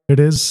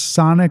 It is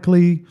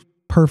sonically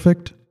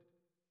perfect.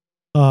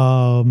 We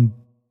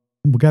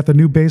got the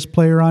new bass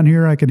player on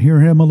here. I can hear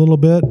him a little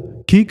bit.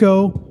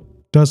 Kiko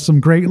does some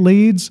great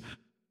leads.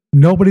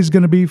 Nobody's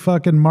going to be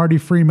fucking Marty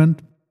Freeman,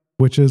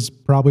 which is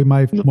probably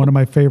one of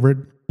my favorite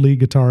lead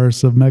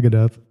guitarist of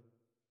Megadeth.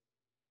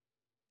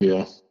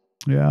 Yeah.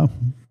 Yeah.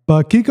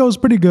 But Kiko's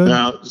pretty good.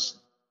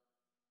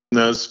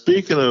 Now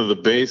speaking of the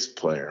bass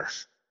player.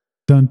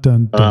 Dun,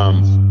 dun,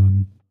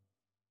 dun.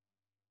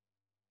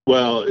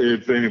 Well,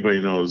 if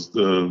anybody knows,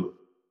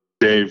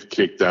 Dave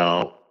kicked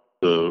out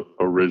the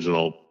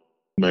original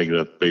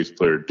Megadeth bass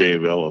player,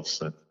 Dave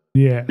Ellefson.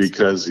 Yeah.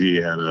 Because he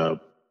had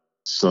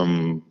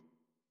some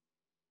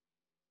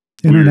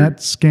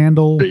internet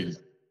scandal.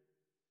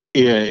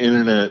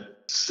 Internet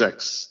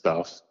sex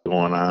stuff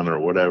going on or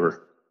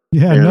whatever.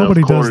 Yeah, and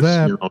nobody does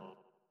that.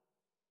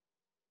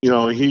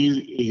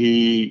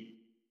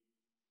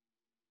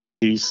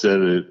 He said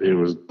it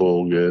was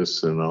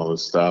bogus and all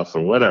this stuff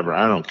and whatever.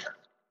 I don't care.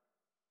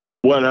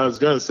 What I was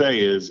going to say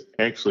is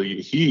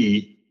actually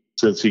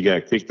since he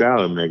got kicked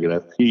out of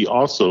Megadeth, he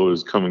also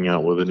is coming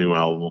out with a new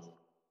album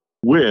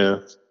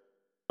with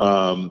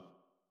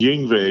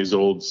Yngwie's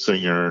old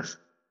singer,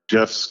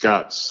 Jeff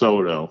Scott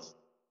Soto.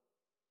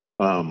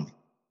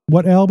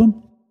 What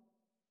album?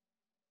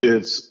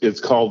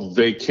 It's called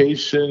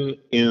Vacation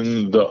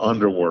in the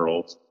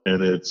Underworld,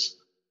 and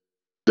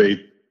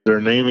they're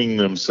naming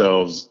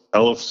themselves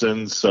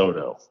Ellefson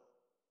Soto.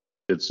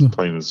 It's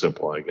plain and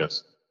simple, I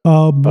guess.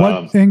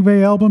 What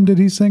Yngwie album did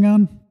he sing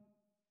on?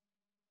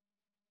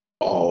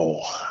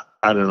 Oh,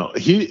 I don't know.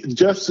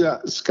 Jeff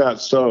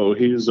Scott Soto,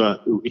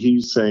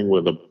 he sang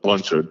with a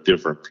bunch of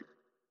different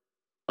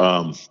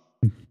people.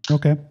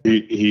 Okay.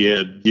 He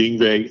had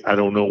Yngwie. I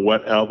don't know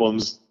what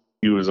albums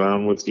he was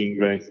on with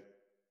Yngwie.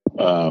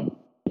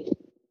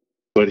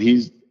 But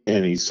he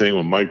sang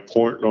with Mike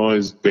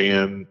Portnoy's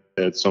band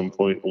at some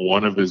point.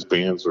 One of his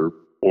bands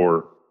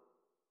or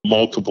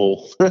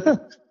multiple.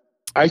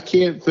 I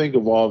can't think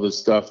of all the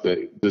stuff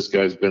that this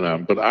guy's been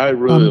on, but I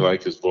really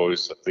like his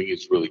voice. I think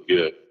he's really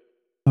good.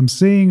 I'm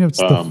seeing it's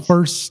the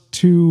first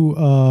two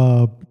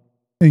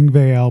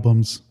Yngwie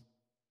albums.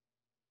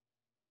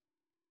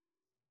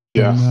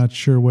 Yeah. I'm not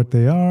sure what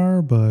they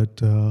are,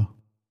 but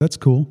that's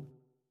cool.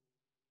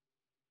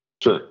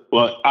 Sure.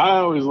 Well, I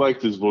always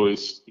liked his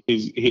voice.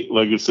 He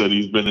like I said,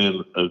 he's been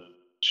in a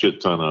shit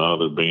ton of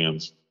other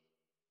bands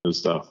and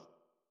stuff.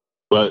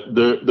 But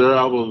their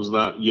album's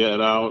not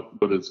yet out,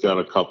 but it's got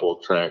a couple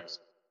of tracks,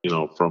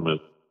 from it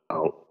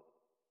out.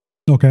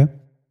 Okay.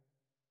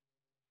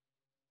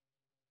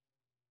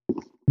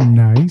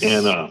 Nice.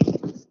 And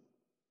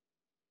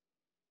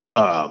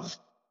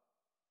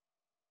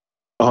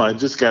I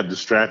just got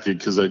distracted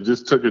because I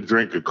just took a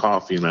drink of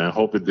coffee, and I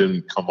hope it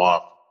didn't come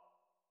off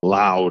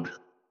loud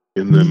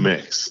in the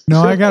mix.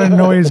 No, I got a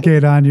noise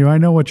gate on you. I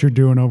know what you're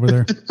doing over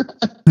there.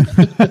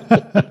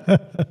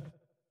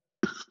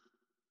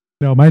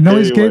 No, my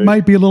noise gate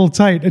might be a little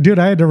tight. Dude,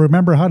 I had to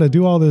remember how to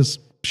do all this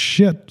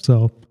shit,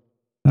 so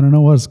I don't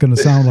know what it's going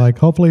to sound like.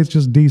 Hopefully it's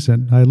just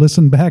decent. I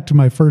listened back to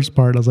my first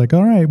part. I was like,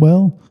 all right,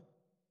 well,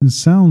 it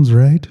sounds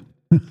right.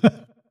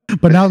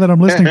 But now that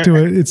I'm listening to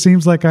it, it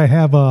seems like I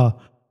have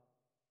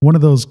one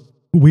of those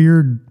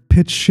weird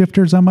pitch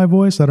shifters on my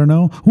voice. I don't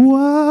know.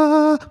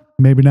 Wah!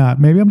 Maybe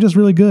not. Maybe I'm just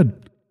really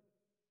good.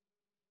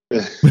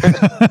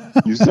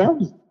 You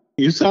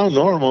sound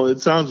normal.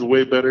 It sounds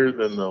way better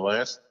than the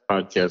last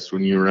podcast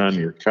when you were on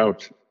your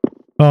couch.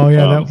 Oh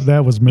yeah,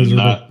 that was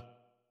miserable.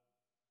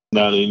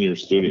 Not in your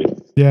studio.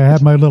 Yeah, I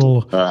had my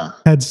little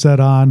headset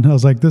on. I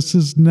was like, this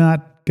is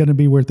not going to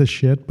be worth a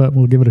shit, but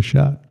we'll give it a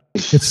shot.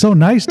 It's so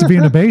nice to be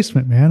in a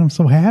basement, man. I'm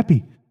so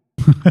happy.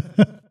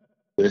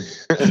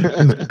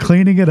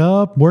 Cleaning it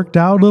up, worked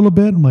out a little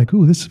bit. I'm like,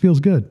 ooh, this feels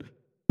good.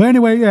 But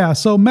anyway, yeah,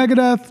 so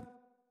Megadeth,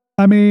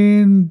 I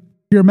mean,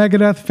 you're a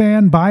Megadeth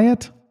fan, buy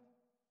it?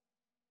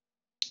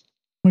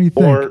 What do you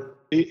think? Or,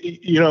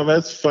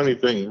 that's the funny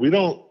thing. You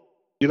don't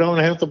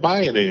have to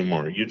buy it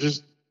anymore. You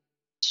just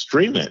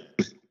stream it.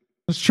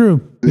 That's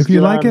true. If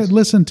you like it,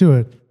 listen to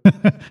it.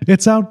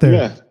 It's out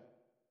there.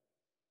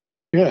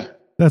 Yeah.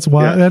 That's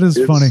why. That is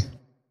funny.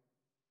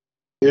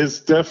 It's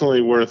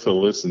definitely worth a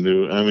listen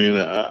to. I mean,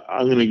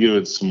 I'm going to give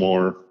it some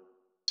more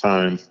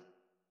time,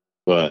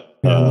 but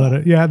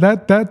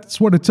that's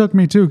what it took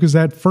me too. Because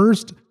at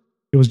first,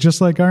 it was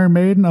just like Iron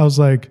Maiden. I was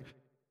like,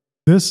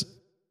 this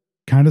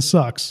kind of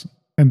sucks.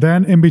 And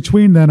then in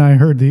between, I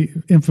heard the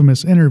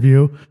infamous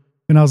interview,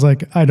 and I was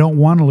like, I don't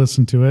want to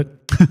listen to it.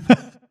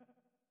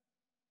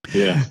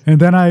 Yeah. And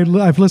then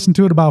I've listened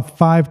to it about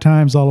 5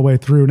 times all the way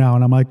through now,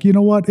 and I'm like, you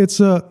know what? It's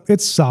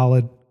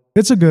solid.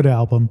 It's a good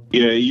album.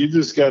 Yeah, you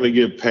just got to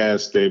get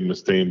past Dave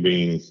Mustaine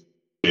being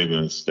Dave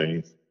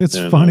Mustaine. It's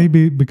funny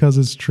because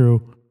it's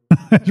true.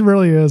 It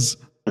really is.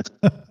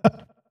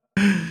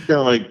 Kind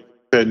of like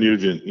Ted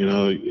Nugent,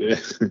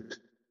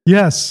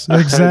 Yes,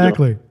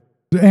 exactly.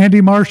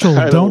 Andy Marshall,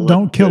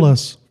 don't kill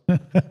us.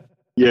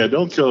 Yeah,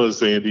 don't kill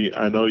us, Andy.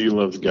 I know you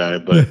love the guy,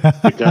 but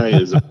the guy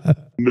is a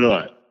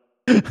nut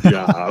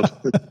job.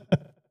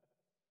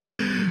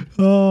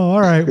 Oh, all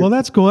right. Well,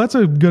 that's cool. That's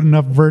a good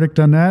enough verdict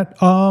on that.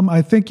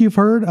 I think you've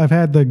heard. I've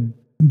had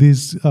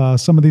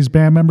some of these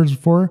band members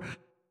before.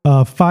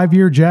 5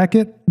 Year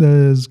Jacket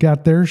has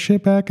got their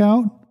shit back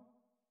out.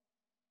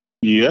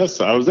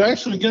 Yes, I was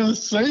actually going to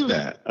say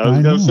that. I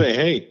was going to say,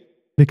 hey,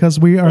 because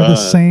we are the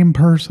same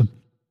person.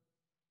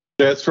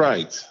 That's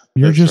right.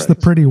 You're just the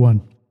pretty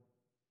one.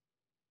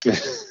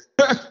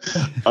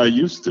 I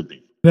used to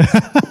be.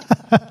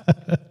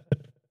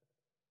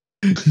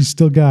 You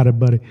still got it,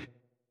 buddy.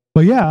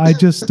 But yeah, I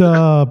just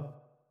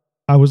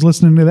I was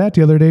listening to that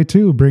the other day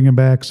too, bringing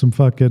back some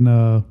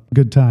fucking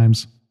good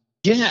times.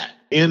 Yeah,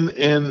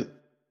 and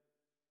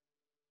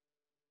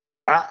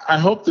I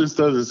hope this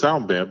doesn't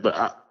sound bad,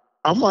 but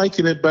I'm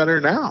liking it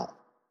better now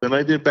than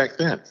I did back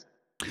then.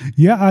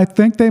 Yeah, I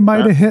think they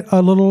might have hit a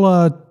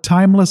little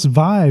timeless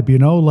vibe,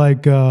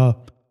 like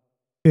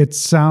it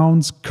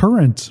sounds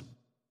current,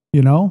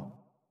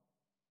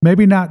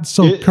 maybe not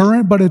so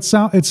current, but it's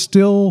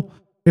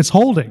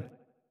holding.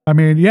 I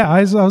mean, yeah,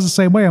 I was the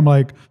same way. I'm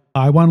like,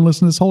 I want to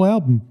listen to this whole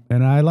album,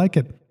 and I like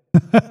it.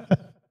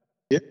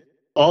 Yeah.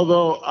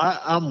 Although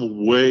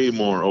I'm way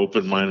more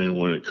open-minded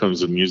when it comes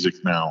to music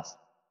now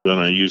than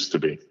I used to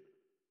be.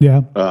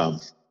 Yeah.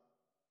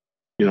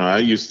 I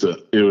used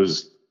to, it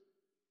was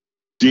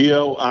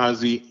Dio,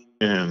 Ozzy,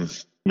 and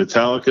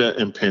Metallica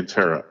and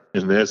Pantera,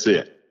 and that's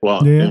it.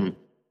 Well, yeah.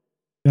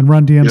 And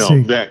Run DMC.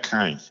 You know, that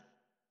kind.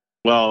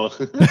 Well,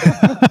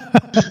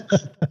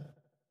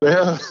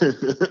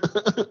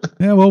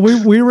 yeah. Well,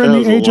 we were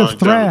in the age of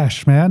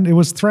thrash, man. It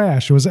was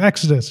thrash. It was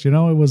Exodus. You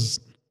know, it was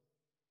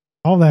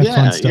all that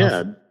fun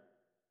stuff.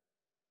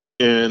 Yeah.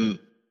 And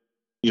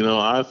you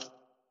know,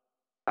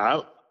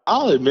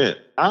 I'll admit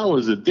I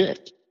was a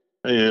dick,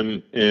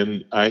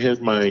 and I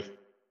had my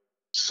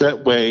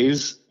set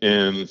ways,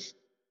 and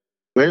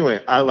but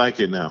anyway, I like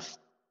it now.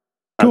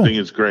 Cool. I think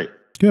it's great.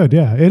 Good,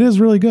 yeah, it is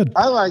really good.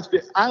 I liked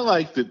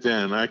it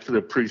then. I could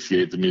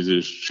appreciate the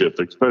musicianship,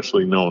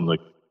 especially knowing the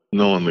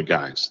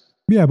guys.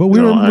 Yeah, but we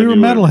were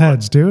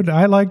metalheads, dude.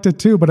 I liked it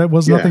too, but it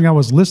was nothing I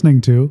was listening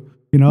to.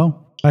 You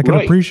know, I could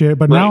appreciate it,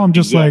 but now I'm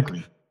just like,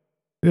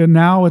 and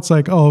now it's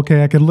like, oh,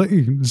 okay, I could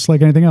just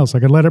like anything else. I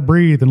could let it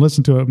breathe and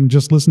listen to it, and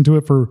just listen to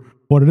it for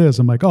what it is.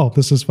 I'm like, oh,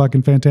 this is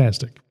fucking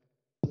fantastic.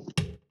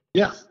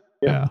 Yeah.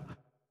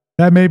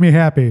 That made me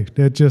happy.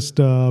 It just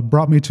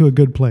brought me to a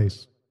good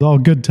place. It's all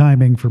good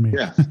timing for me.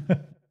 Yeah.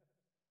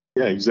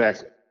 Yeah,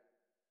 exactly.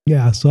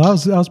 Yeah, so I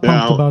was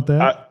pumped about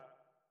that.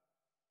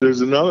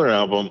 There's another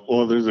album.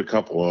 Well, there's a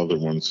couple other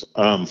ones.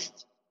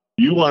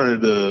 You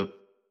wanted me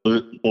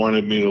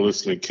to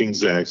listen to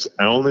King's X.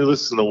 I only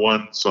listened to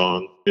one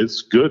song.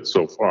 It's good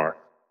so far.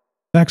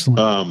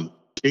 Excellent.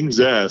 King's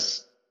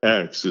X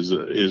is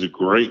a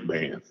great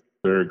band.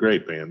 They're a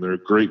great band. They're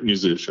great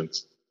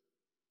musicians.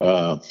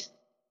 I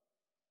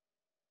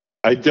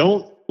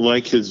don't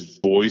like his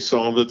voice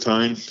all the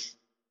time.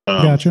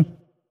 Gotcha.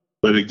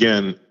 But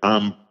again,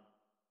 I'm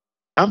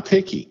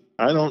picky.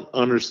 I don't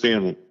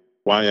understand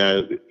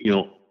why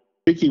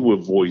picky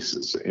with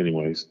voices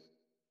anyways.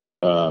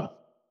 I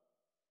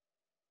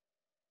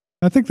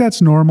think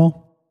that's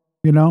normal,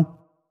 you know.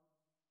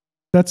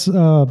 That's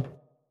a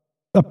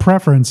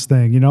preference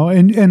thing, you know.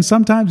 And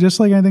sometimes, just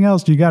like anything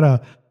else, you got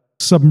to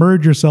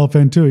submerge yourself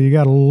into it. You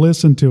got to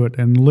listen to it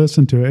and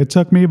listen to it. It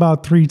took me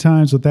about 3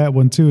 times with that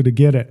one too to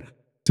get it.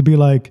 To be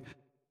like,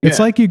 it's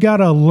like you got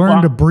to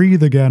learn to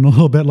breathe again a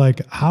little bit.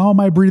 Like, how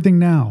am I breathing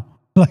now?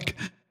 Like,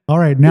 all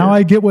right, now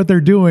I get what they're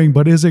doing,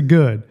 but is it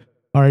good?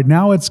 All right,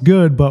 now it's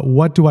good, but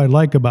what do I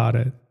like about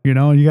it? You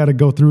know, you got to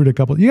go through it a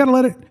couple. You got to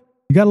let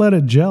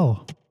it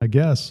gel, I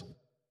guess.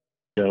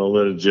 You got to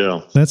let it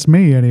gel. That's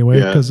me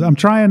anyway, because I'm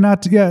trying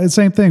not to. Yeah, it's the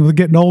same thing with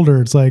getting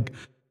older. It's like,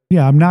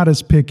 yeah, I'm not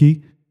as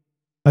picky.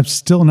 I'm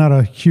still not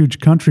a huge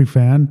country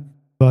fan,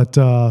 but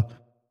I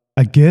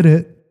get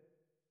it.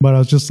 But I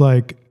was just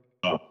like,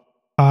 go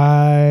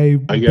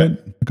ahead.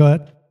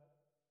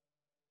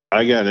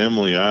 I got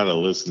Emily out of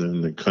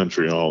listening to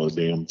country all the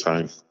damn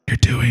time. You're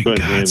doing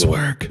God's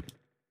work.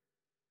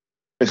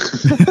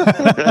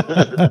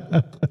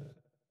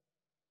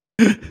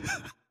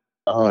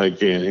 Oh, I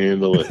can't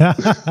handle it.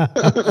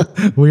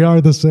 We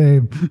are the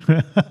same.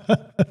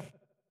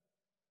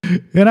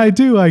 And I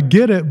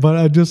get it, but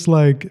I just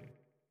like,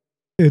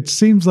 it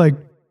seems like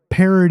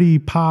parody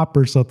pop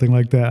or something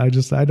like that. I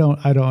don't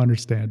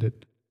understand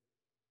it.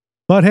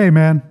 But hey,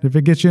 man, if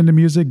it gets you into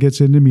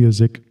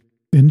music,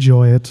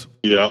 enjoy it.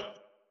 Yeah.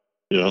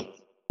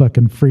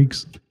 Fucking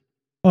freaks.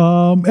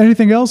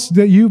 Anything else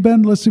that you've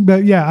been listening?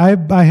 But yeah,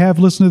 I have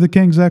listened to the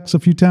King's X a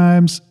few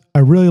times. I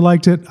really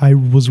liked it. I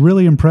was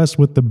really impressed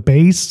with the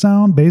bass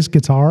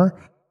guitar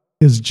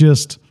is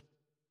just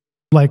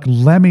like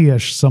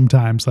Lemmy-ish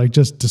sometimes, like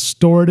just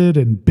distorted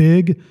and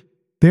big.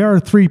 They are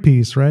a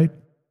 3-piece, right?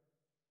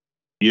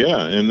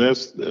 Yeah, and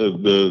that's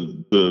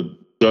the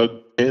Doug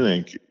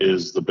Pinnick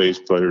is the bass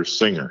player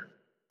singer.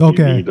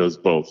 Okay. He does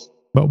both.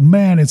 But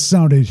man, it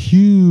sounded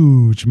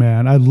huge,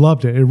 man. I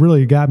loved it. It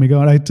really got me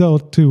going. I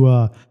told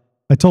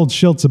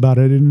Schultz about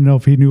it. I didn't know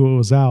if he knew it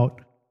was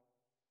out.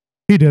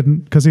 He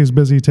didn't, because he was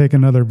busy taking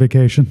another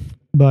vacation.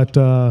 But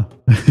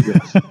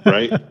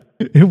right.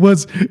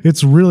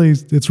 It's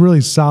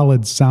really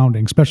solid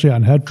sounding, especially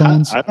on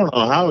headphones. I don't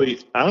know how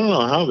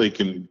they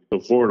can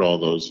afford all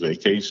those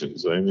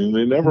vacations. I mean,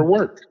 they never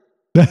work.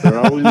 They're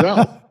always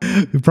out.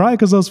 Probably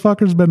because those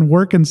fuckers been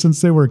working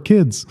since they were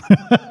kids.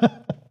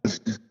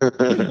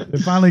 They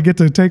finally get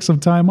to take some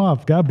time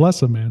off. God bless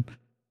them, man.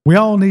 We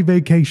all need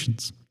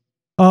vacations.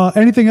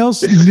 Anything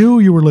else new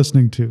you were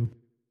listening to?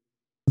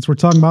 Since we're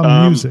talking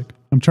about music,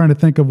 I'm trying to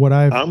think of what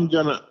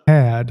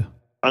had.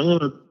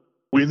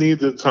 We need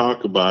to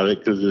talk about it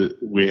because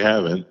we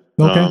haven't.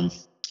 Okay.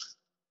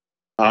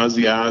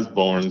 Ozzy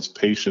Osbourne's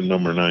Patient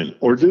Number 9.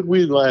 Or did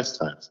we last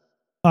time?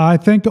 I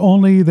think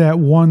only that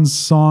one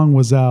song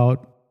was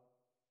out.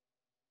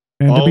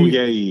 And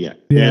yeah.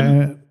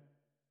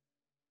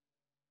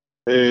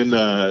 And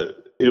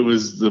it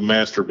was the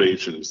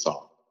masturbation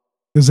song.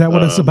 Is that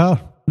what it's about?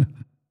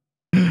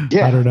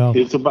 Yeah. I don't know.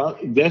 It's about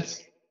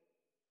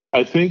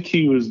I think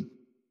he was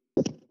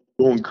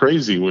going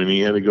crazy when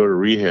he had to go to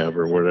rehab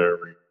or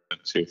whatever he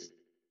went to.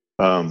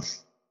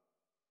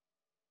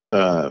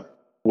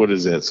 What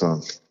is that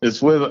song?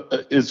 It's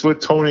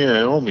with Tony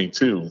Iommi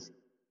too.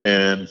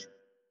 And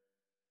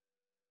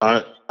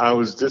I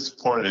was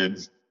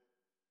disappointed.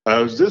 I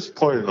was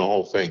disappointed in the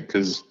whole thing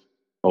because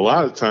a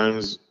lot of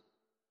times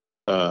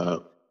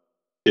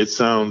it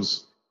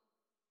sounds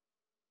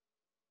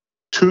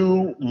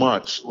too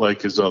much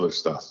like his other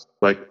stuff,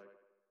 like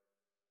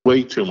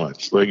way too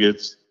much. Like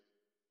it's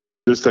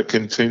just a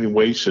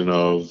continuation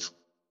of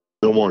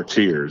No More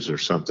Tears or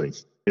something,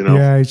 you know?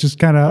 Yeah, he's just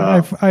kind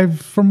of,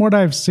 I've from what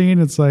I've seen,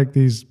 it's like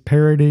he's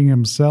parodying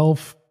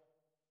himself,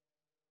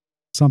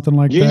 something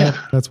like that.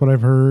 That's what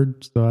I've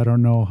heard. So I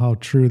don't know how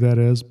true that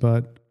is,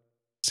 but it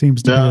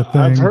seems to be a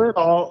thing.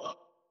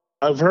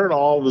 I've heard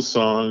all the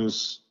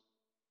songs,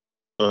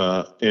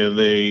 and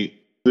they,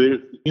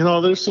 you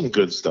know, there's some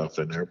good stuff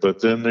in there,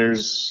 but then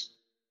there's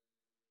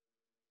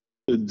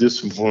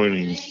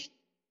disappointing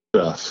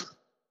stuff.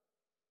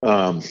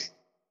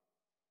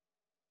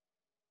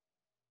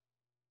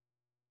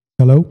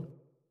 Hello?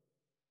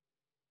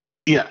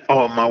 Yeah.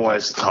 Oh, my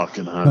wife's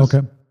talking.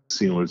 Okay.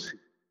 Seeing what's.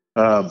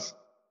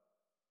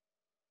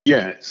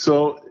 Yeah.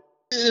 So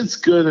it's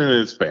good and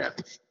it's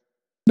bad.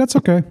 That's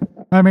okay.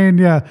 I mean,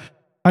 yeah.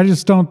 I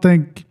just don't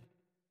think.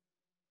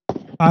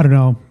 I don't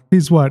know.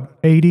 He's what,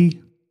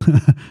 80?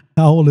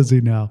 How old is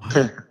he now?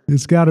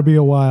 It's got to be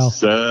a while.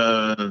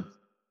 No,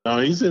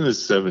 he's in his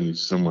 70s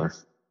somewhere.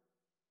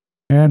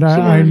 And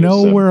I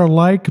know we're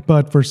alike,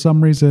 but for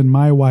some reason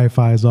my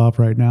Wi-Fi is off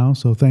right now.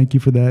 So thank you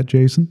for that,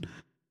 Jason.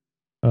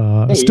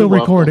 Hey, still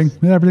recording.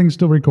 Welcome. Everything's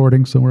still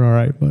recording, so we're all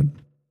right. But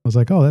I was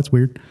like, oh, that's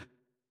weird.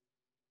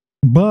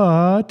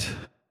 But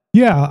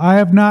yeah, I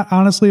have not,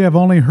 honestly, I've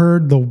only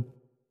heard the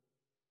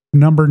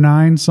number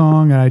 9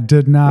 song. I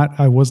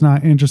was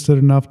not interested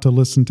enough to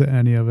listen to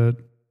any of it.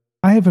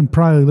 I haven't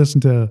probably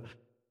listened to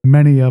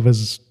many of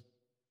his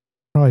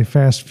probably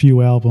last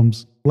few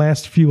albums.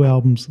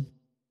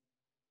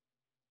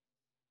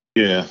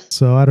 Yeah.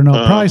 So I don't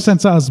know. Probably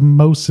since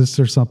Osmosis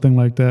or something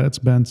like that. It's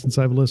been since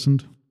I've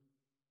listened.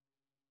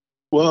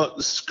 Well,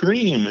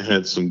 Scream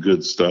had some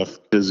good stuff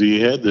because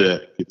he had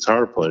that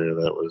guitar player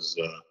that was.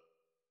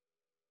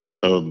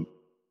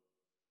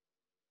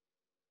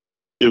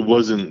 It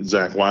wasn't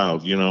Zakk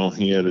Wylde, you know.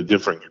 He had a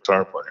different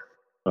guitar player.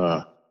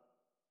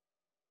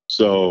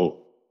 So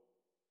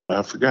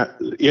I forgot.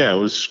 Yeah, it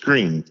was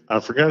Scream. I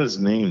forgot his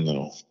name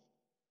though.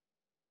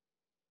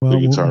 Well,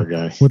 the guitar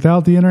guy.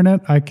 Without the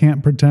internet, I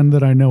can't pretend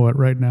that I know it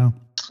right now.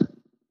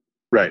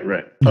 Right.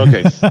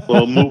 Okay.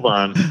 Well, move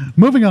on.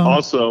 Moving on.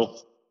 Also,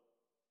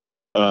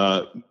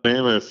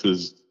 Mammoth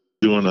is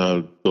doing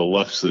a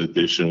deluxe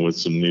edition with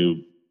some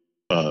new,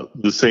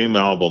 the same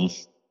album.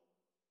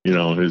 You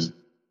know,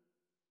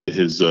 his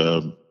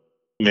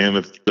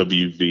Mammoth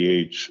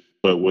WVH,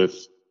 but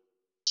with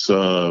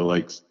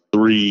like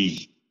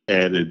 3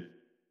 added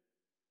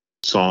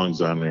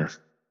songs on there.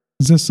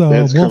 Is this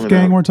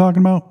Wolfgang we're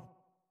talking about?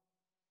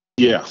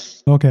 Yeah.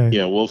 Okay.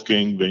 Yeah,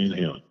 Wolfgang Van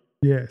Halen.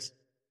 Yes.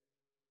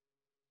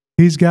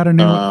 He's got a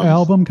new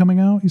album coming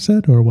out, you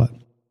said, or what?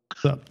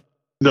 What's up?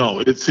 No,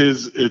 it's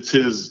his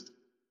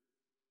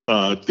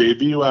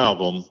debut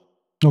album.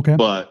 Okay.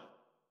 But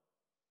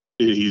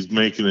he's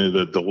making it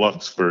a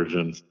deluxe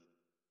version.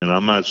 And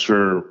I'm not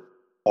sure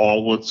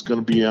all what's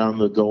going to be on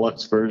the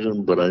deluxe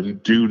version, but I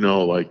do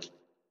know like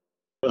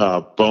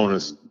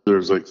bonus.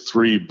 There's like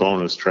 3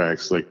 bonus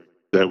tracks like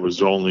that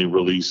was only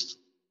released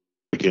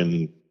like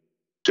in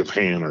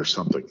Japan or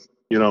something.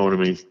 You know what I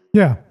mean?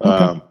 Yeah.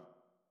 Okay.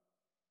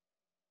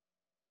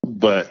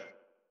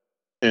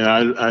 And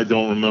I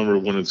don't remember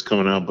when it's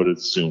coming out, but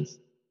it's soon.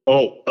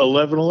 Oh,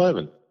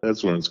 11/11.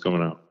 That's when it's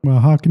coming out. Well,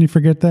 how can you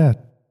forget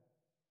that?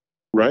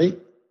 Right?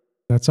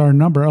 That's our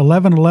number.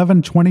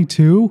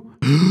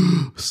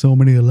 11/11/22. So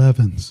many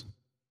 11s.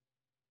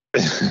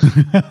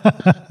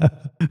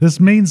 This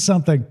means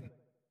something.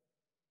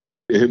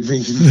 It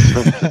means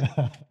something.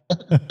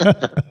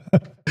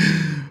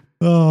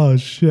 Oh,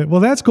 shit. Well,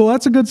 that's cool.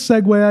 That's a good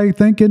segue, I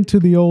think, into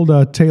the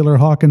old Taylor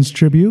Hawkins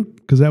tribute,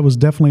 because that was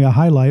definitely a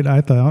highlight, I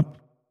thought.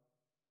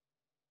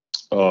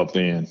 Oh,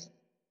 man.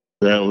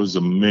 That was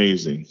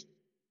amazing.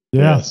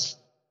 Yeah. Yes.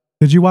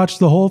 Did you watch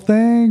the whole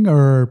thing?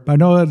 Or I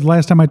know the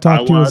last time I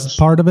talked to you was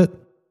part of it.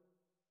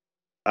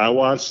 I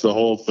watched the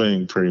whole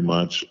thing pretty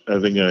much. I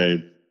think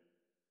I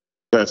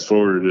fast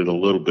forwarded it a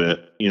little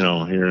bit, you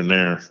know, here and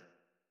there.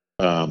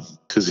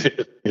 Because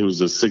it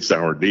was a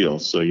 6-hour deal.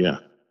 So, yeah.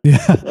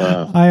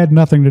 Yeah. I had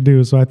nothing to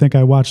do, so I think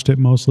I watched it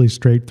mostly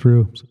straight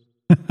through.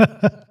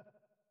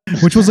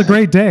 Which was a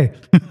great day.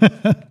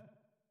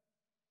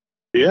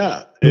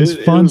 Yeah. It was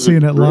fun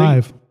seeing it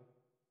live.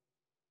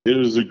 It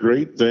was a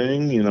great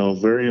thing, you know,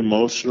 very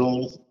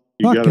emotional.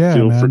 You got to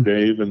feel for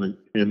Dave and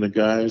the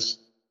guys.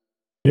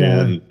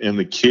 Yeah. And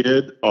the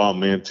kid, oh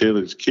man,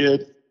 Taylor's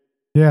kid.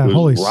 Yeah,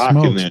 holy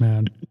smokes,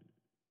 man.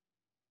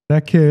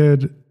 That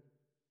kid,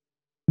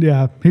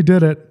 yeah, he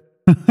did it.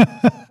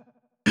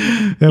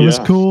 It was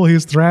cool. He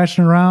was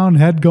thrashing around,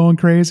 head going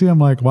crazy. I'm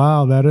like,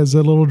 wow, that is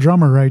a little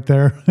drummer right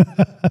there.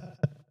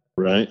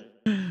 Right.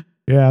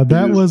 Yeah,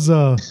 that was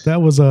the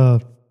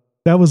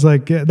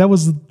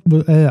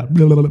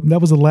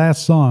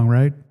last song,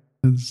 right?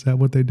 Is that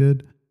what they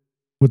did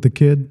with the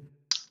kid?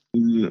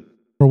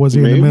 Or was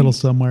he in the middle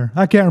somewhere?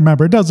 I can't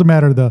remember. It doesn't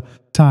matter the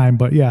time,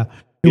 but yeah,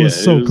 it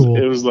was so cool.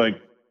 It was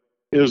like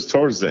It was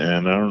towards the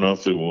end. I don't know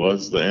if it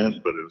was the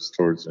end, but it was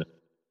towards the end.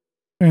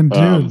 And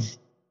dude,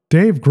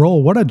 Dave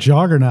Grohl, what a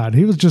juggernaut.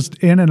 He was just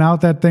in and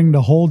out that thing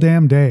the whole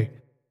damn day.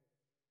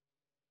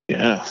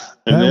 Yeah.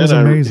 And that was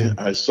amazing.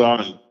 I saw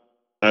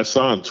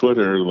on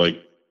Twitter,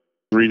 like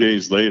 3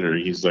 days later,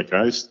 he's like,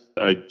 I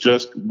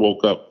just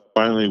woke up,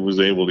 finally was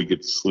able to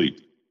get to sleep.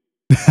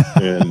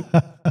 And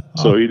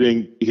so he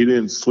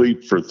didn't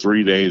sleep for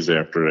 3 days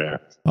after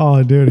that.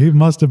 Oh, dude, he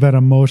must have been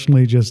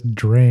emotionally just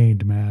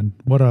drained, man.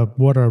 What a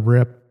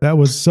rip. That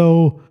was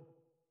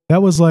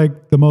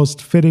like the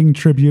most fitting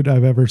tribute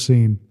I've ever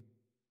seen.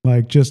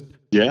 Like, just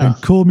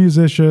cool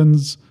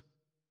musicians.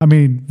 I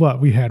mean,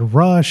 we had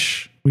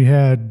Rush, we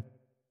had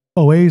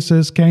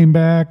Oasis came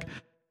back.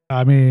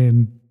 I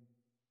mean,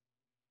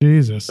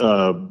 Jesus.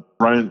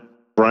 Brian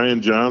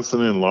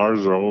Johnson and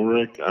Lars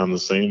Ulrich on the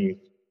same.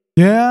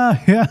 Yeah,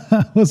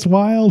 it was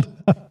wild.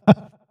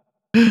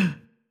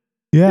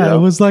 Yeah, it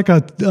was like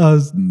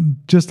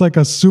just like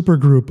a super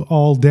group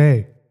all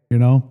day, you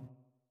know?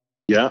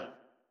 Yeah.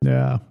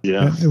 Yeah.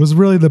 It was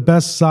really the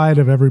best side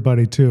of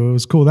everybody too. It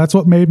was cool. That's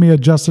what made me a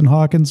Justin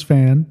Hawkins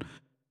fan.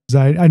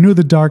 I knew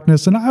the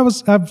Darkness, and I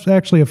was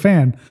actually a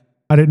fan.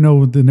 I didn't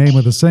know the name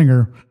of the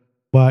singer,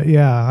 but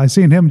yeah, I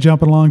seen him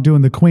jumping along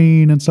doing the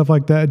Queen and stuff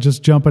like that,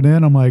 just jumping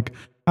in. I'm like,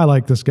 I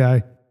like this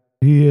guy.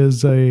 He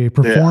is a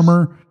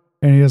performer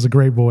and he has a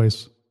great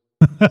voice.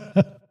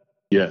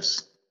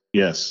 Yes.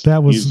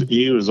 That was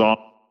he was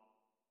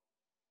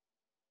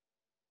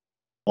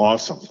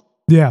awesome.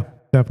 Yeah,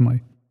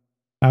 definitely.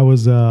 I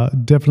was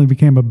definitely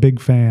became a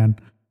big fan.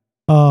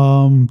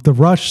 The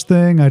Rush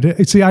thing, I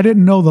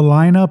didn't know the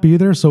lineup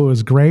either, so it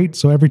was great.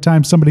 So every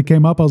time somebody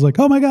came up, I was like,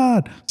 "Oh my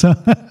god!" So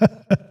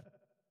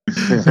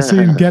I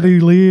seen Geddy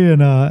Lee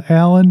and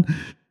Alan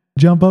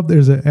jump up.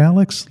 There's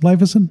Alex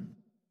Lifeson.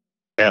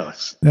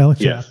 Alex,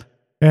 yeah.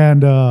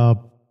 And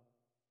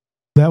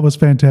that was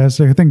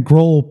fantastic. I think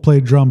Grohl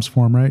played drums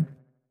for him, right?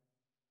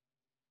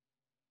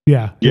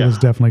 Yeah, it was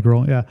definitely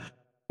Grohl. Yeah,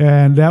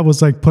 and that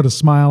was like put a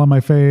smile on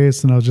my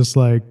face, and I was just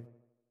like.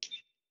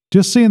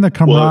 Just seeing the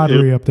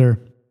camaraderie up there.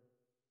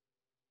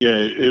 Yeah,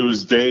 it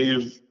was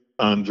Dave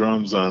on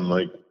drums on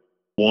like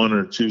 1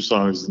 or 2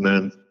 songs, and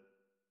then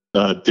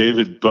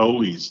David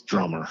Bowie's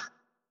drummer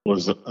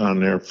was on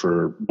there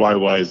for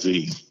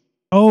YYZ.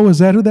 Oh, is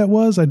that who that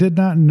was? I did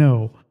not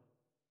know.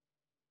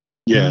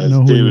 Yeah,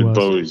 it's David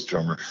Bowie's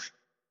drummer,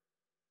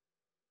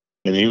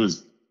 and he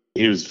was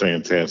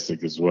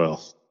fantastic as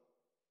well.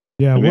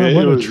 Yeah,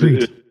 what a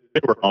treat!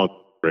 They were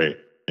all great,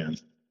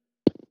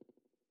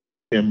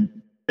 And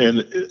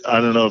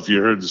I don't know if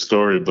you heard the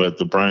story, but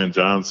the Brian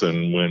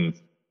Johnson, when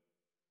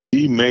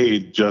he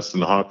made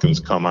Justin Hawkins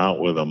come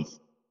out with him.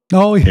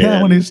 Oh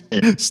yeah, when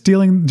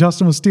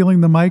Justin was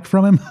stealing the mic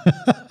from him.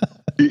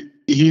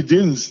 he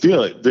didn't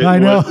steal it. I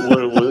know.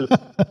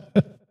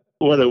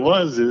 What it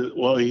was is,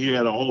 he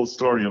had a whole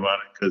story about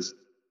it because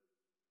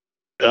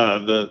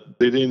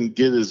they didn't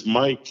get his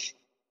mic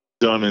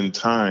done in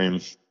time,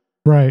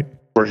 right,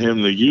 for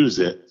him to use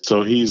it.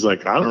 So he's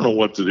like, I don't know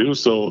what to do.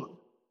 So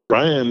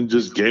Brian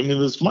just gave me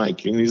this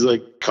mic, and he's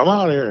like, come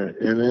out here.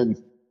 And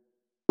then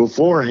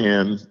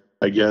beforehand,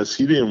 I guess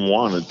he didn't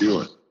want to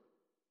do it.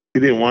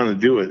 He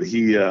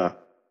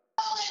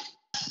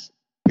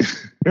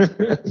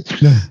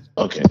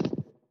okay.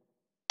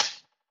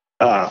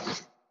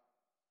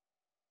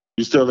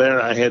 You still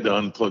there? I had to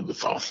unplug the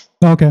phone.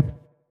 Okay.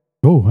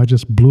 Oh, I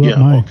just blew up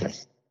my. Okay.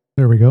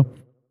 There we go.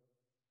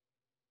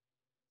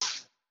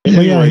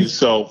 Anyway,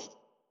 so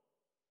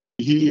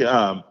he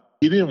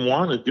didn't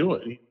want to do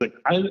it. He's like,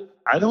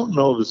 I don't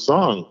know the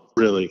song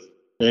really,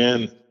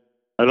 and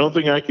I don't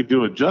think I could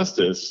do it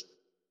justice.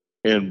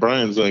 And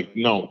Brian's like,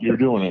 no, you're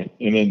doing it.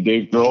 And then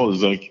Dave Grohl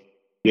is like,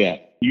 yeah,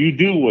 you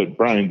do what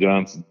Brian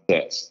Johnson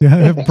says.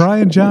 Yeah, if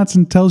Brian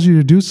Johnson tells you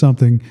to do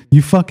something,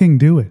 you fucking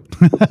do it.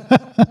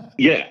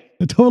 Yeah.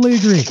 I totally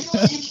agree.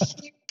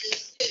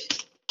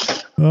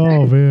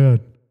 Oh,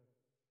 man.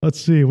 Let's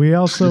see. We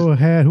also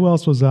had, who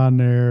else was on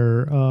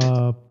there?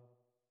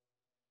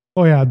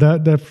 Oh yeah,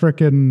 that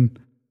frickin'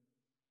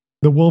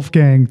 the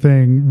Wolfgang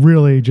thing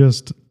really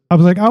just, I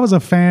was a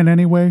fan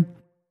anyway.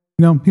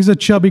 You know, he's a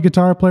chubby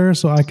guitar player,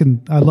 so I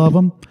love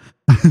him.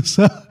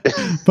 So,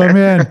 but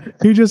man,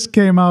 he just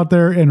came out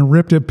there and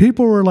ripped it.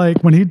 People were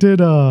like, when he did,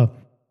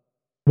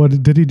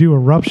 what did he do?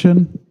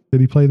 Eruption?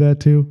 Did he play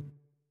that too?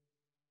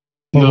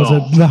 What was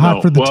it? The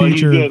Hot for the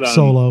Teacher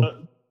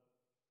solo.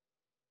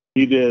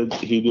 He did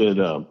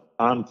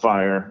On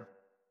Fire.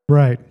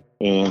 Right.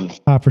 And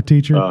Hot for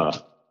Teacher.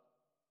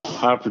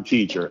 Hot for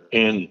Teacher.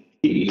 And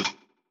he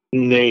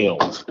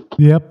nailed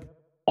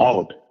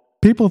all of it.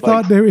 People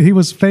thought he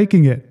was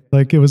faking it,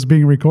 like it was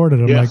being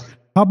recorded. I'm like,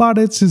 how about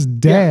it's his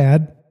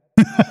dad?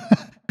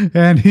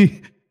 And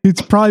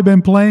he's probably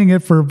been playing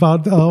it for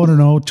about, I don't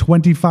know,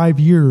 25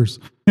 years.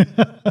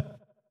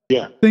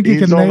 Yeah. Think he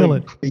can nail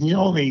it. He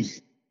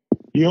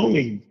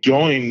only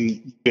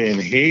joined Van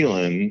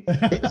Halen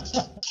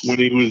when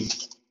he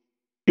was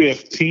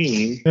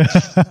 15.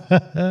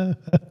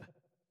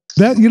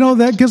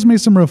 That gives me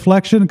some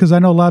reflection, because I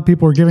know a lot of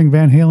people are giving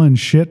Van Halen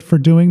shit for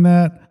doing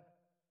that.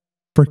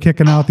 for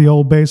kicking out the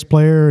old bass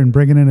player and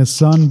bringing in his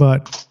son,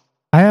 but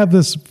I have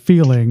this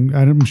feeling,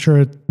 I'm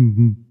sure it's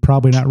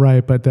probably not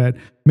right, but that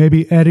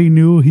maybe Eddie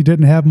knew he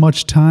didn't have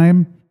much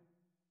time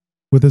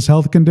with his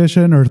health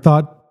condition, or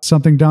thought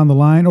something down the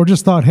line, or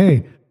just thought,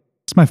 hey,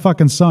 it's my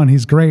fucking son.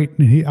 He's great.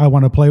 And I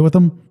want to play with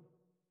him,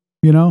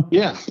 you know?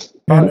 Yeah.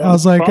 And I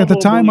was like, at the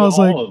time, I was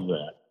like,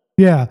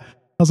 yeah, I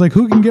was like,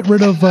 who can get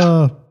rid of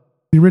the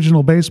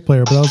original bass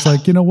player? But I was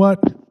like, you know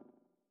what?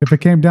 If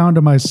it came down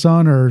to my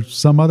son or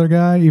some other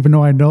guy, even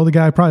though I know the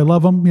guy, I probably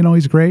love him, you know,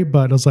 he's great.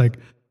 But I was like,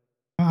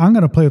 I'm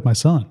going to play with my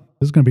son.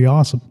 This is going to be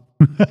awesome.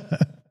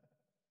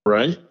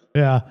 Right?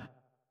 Yeah.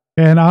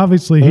 And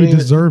obviously he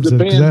deserves it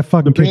because that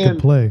fucking kid can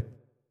play.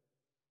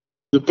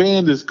 The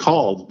band is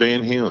called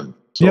Van Halen.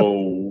 So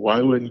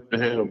why wouldn't you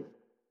have...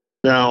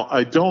 Now,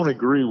 I don't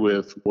agree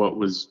with what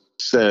was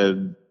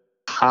said,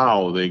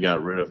 how they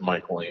got rid of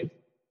Mike Lane.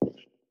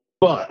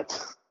 But,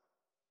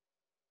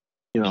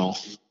 you know,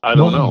 I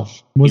don't know.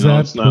 Was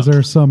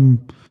there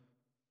some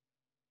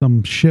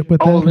shit with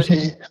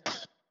that?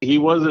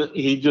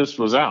 He just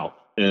was out,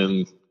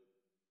 and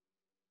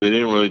they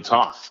didn't really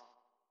talk.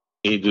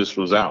 He just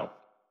was out.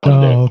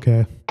 Oh,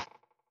 okay.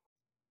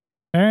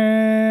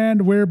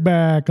 And we're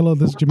back. Hello,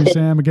 this is Jimmy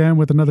Sam again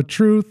with another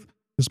truth.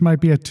 This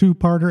might be a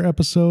two-parter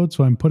episode,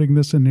 so I'm putting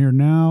this in here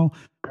now.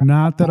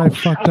 Not that I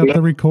fucked up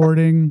the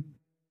recording.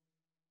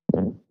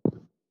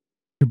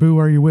 Jaboo,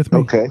 are you with me?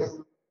 Okay.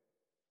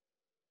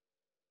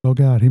 Oh,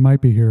 God, he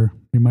might be here.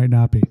 He might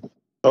not be.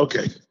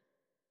 Okay.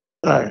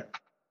 All right.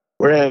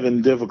 We're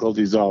having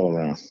difficulties all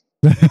around.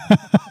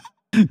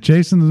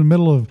 Jason's in the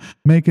middle of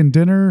making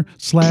dinner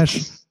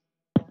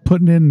 /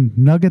 putting in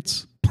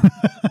nuggets.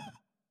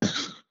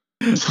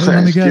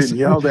 Let me guess. Getting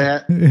yelled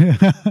at.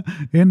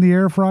 In the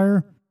air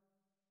fryer?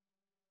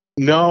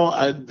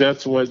 No,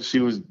 that's what she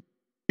was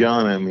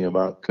yelling at me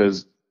about,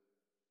 because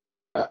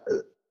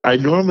I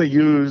normally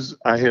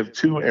I have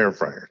two air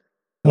fryers.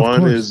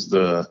 One is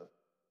the,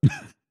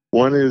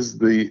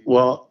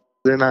 well,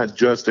 they're not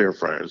just air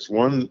fryers.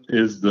 One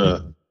is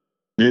the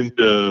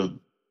Ninja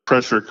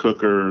pressure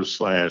cooker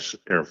 /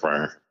 air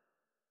fryer.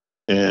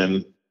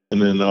 And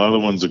then the other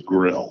one's a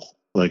grill,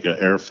 like an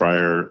air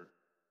fryer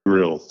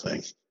grill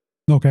thing.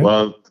 Okay.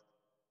 Well,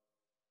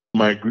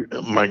 my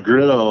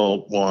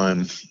grill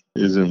one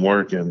isn't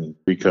working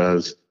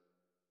because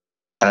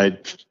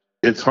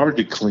it's hard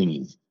to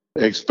clean,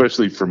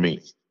 especially for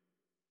me,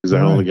 because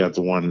I only got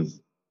the one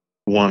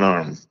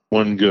arm,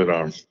 one good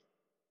arm.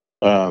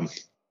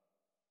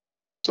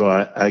 So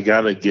I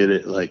gotta get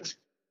it, like,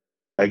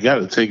 I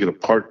gotta take it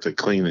apart to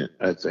clean it,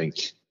 I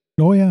think.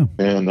 Oh yeah.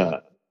 And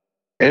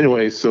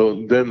anyway,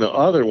 so then the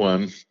other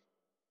one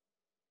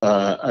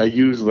I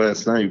used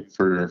last night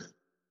for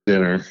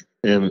dinner,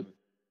 and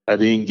I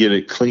didn't get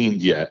it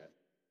cleaned yet.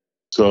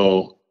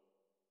 So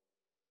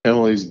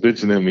Emily's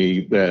bitching at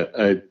me that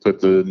I put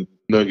the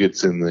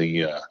nuggets in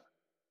the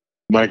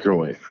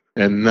microwave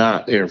and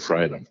not air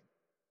fried them.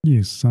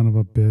 You son of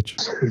a bitch.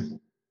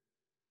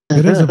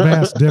 It is a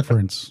vast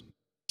difference,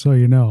 so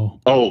you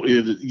know. Oh,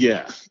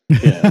 yeah.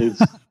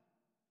 It's,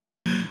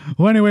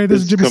 well, anyway,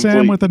 this is Jimmy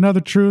Sam with another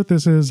truth.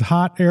 This is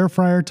hot air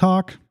fryer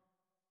talk.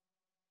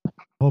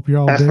 Hope you're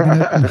all digging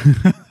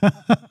it.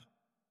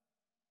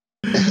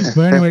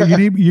 But anyway,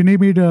 you need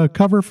me to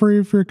cover for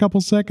you for a couple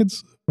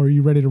seconds, or are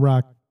you ready to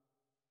rock?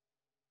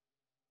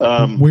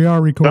 We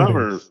are recording.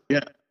 Cover,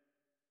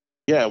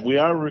 yeah, we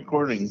are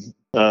recording.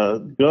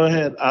 Go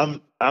ahead.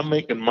 I'm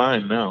making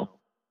mine now.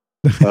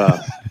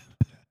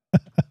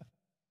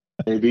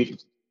 Maybe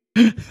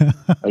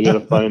I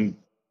gotta find.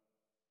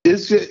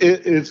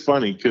 It's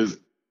funny because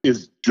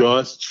it's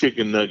just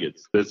chicken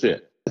nuggets. That's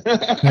it.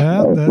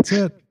 Yeah, that's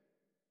it.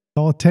 That's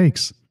all it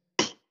takes.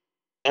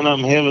 And I'm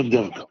having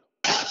difficulty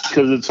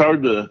because it's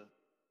hard to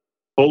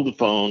hold the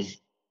phone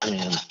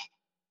and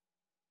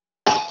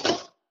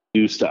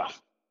do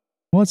stuff.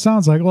 Well, it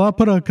sounds like. Well, I'll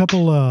put a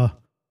couple.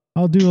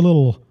 I'll do a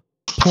little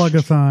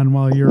plug-a-thon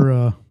while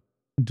you're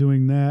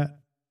doing that.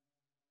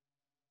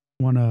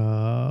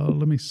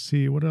 Let me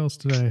see. What else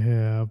did I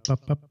have?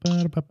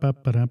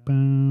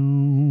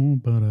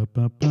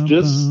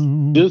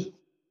 Just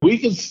we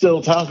can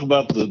still talk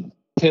about the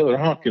Taylor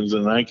Hawkins,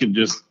 and I can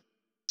just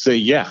say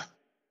yeah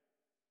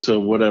to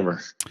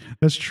whatever.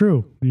 That's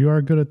true. You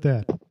are good at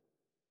that.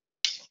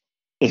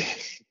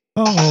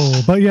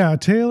 Oh, but yeah,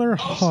 Taylor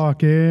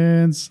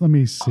Hawkins. Let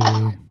me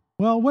see.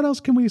 Well, what else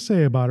can we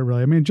say about it,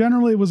 really? I mean,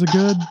 generally, it was a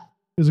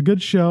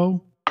good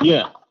show.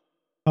 Yeah.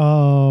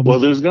 Well,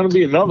 there's going to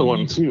be another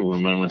one too.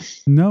 Remember?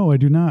 No, I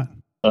do not.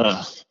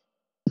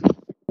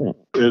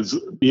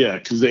 Because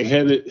they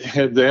had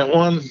that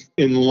one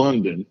in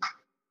London,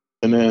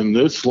 and then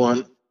this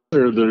one,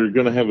 or they're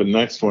going to have a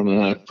next one,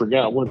 and I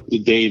forgot what the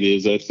date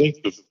is. I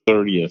think the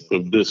 30th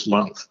of this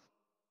month.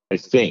 I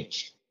think.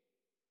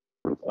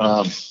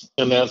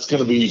 And that's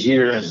going to be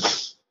here in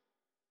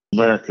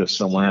America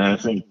somewhere. I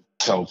think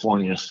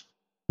California.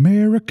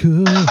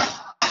 America.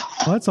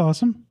 Well, that's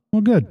awesome.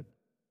 Well, good.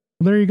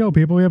 Well, there you go,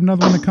 people. We have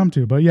another one to come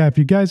to. But yeah, if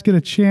you guys get a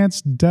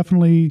chance,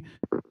 definitely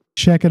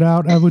check it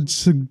out. I would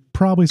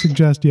probably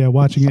suggest,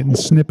 watching it in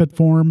snippet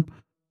form,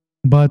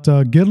 but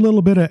get a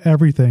little bit of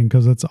everything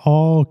because it's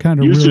all kind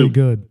of really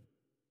good.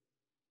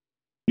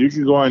 You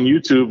can go on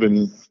YouTube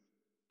and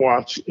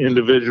watch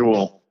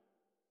individual,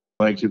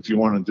 like if you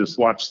want to just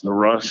watch the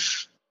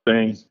Rush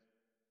thing.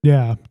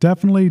 Yeah,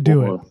 definitely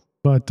do it.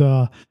 But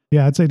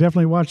I'd say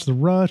definitely watch the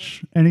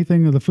Rush,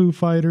 anything of the Foo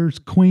Fighters,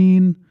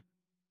 Queen.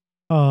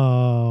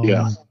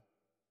 Yeah.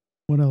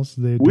 What else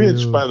did they do?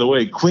 Which, by the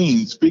way,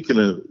 Queen, speaking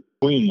of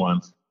Queen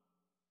one,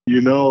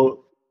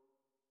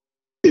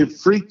 it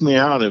freaked me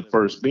out at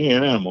first. Me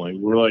and Emily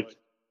were like,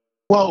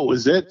 whoa,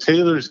 is that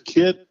Taylor's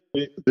kid?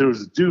 There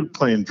was a dude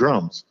playing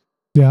drums.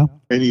 Yeah.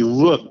 And he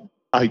looked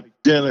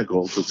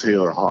identical to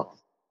Taylor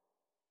Hawkins.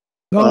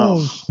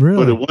 Oh,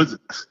 really? But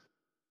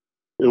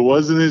it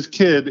wasn't his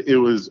kid. It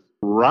was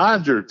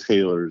Roger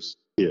Taylor's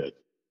kid,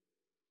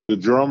 the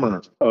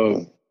drummer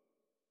of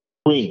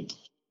Queen.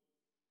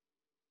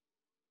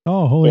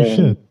 Oh, holy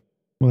shit.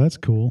 Well, that's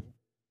cool.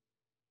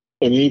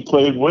 And he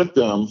played with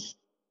them,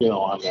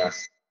 on there.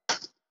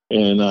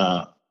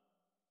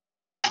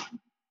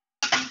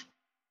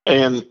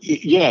 And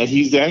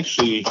he's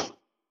actually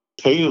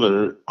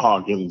Taylor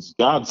Hawkins'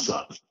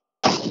 godson.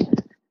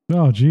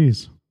 Oh,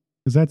 geez.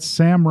 Is that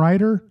Sam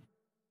Ryder?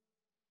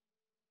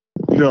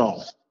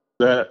 No,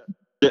 that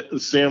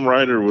Sam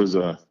Ryder was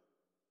a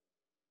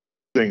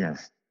singer.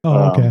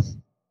 Oh, okay.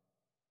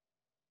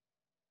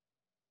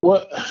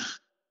 What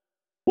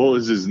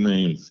was his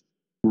name?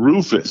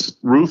 Rufus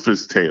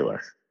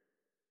Taylor.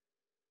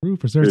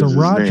 Rufus. There's a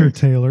Roger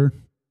Taylor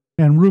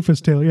and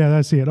Rufus Taylor. Yeah,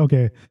 I see it.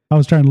 Okay. I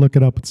was trying to look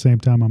it up at the same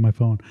time on my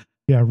phone.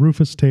 Yeah,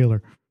 Rufus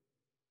Taylor.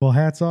 Well,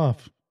 hats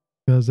off,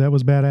 because that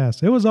was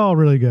badass. It was all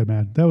really good,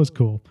 man. That was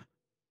cool.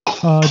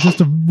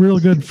 Just a real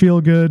good,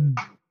 feel good,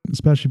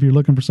 especially if you're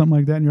looking for something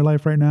like that in your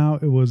life right now.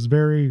 It was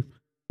very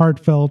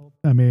heartfelt.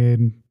 I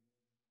mean,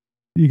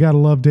 you got to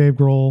love Dave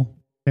Grohl,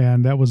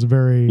 and that was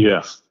very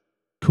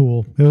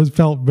cool. It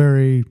felt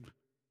very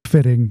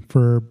fitting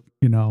for,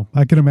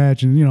 I can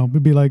imagine,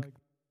 it'd be like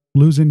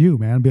losing you,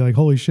 man. It'd be like,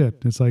 holy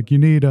shit. It's like you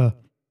need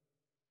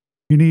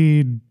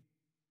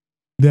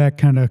that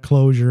kind of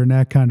closure and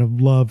that kind of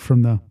love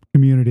from the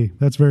community.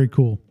 That's very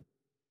cool.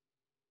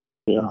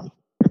 Yeah.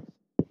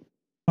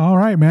 All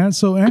right, man.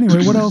 So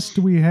anyway, what else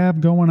do we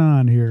have going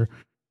on here?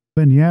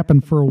 Been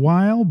yapping for a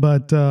while,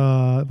 but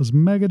it was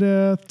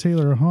Megadeth,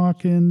 Taylor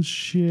Hawkins,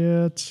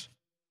 shit.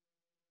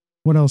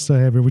 What else do I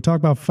have here? We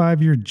talked about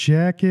 5 Year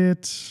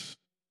Jacket.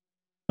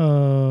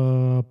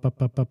 Yeah,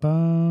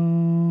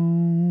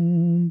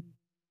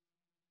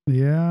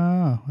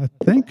 I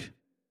think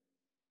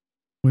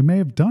we may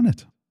have done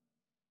it.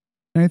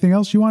 Anything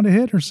else you want to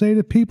hit or say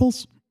to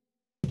peoples?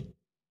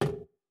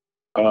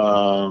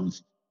 No.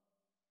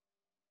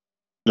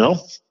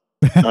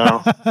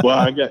 Well,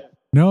 I got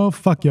no.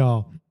 Fuck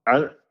y'all.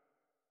 I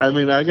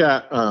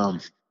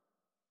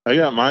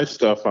got my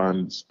stuff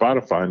on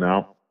Spotify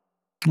now.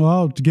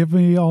 Well, give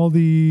me all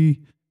the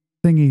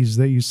thingies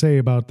that you say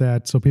about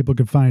that so people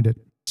can find it.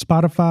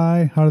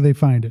 Spotify, how do they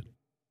find it?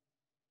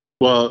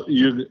 Well,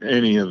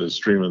 any of the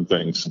streaming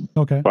things.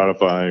 Okay.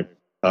 Spotify,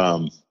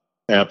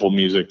 Apple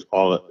Music,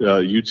 all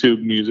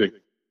YouTube Music.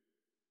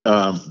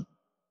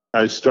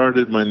 I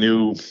started my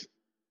new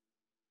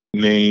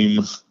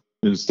name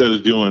instead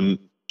of doing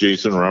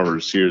Jason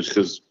Robert Sears,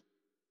 because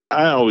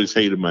I always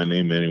hated my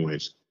name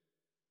anyways.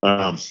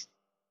 So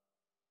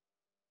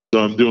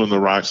I'm doing the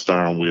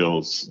Rockstar on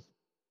Wheels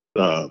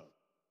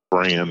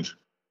brand.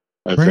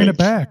 Bringing it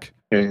back.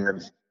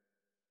 And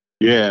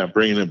yeah,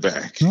 bringing it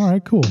back. All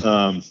right, cool.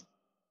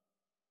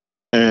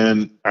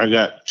 And I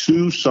got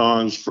 2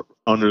 songs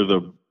under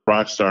the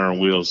Rockstar on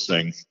Wheels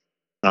thing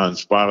on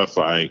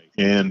Spotify,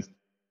 and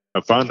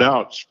I found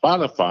out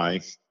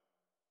Spotify,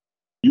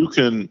 you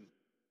can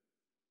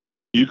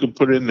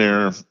put in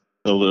there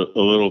a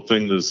little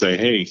thing to say,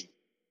 hey,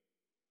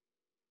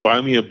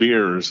 buy me a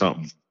beer or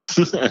something.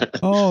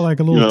 Oh, like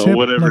a little tip,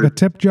 whatever. Like a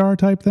tip jar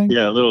type thing?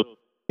 Yeah, a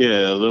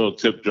little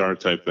tip jar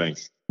type thing.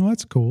 Well,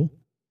 that's cool.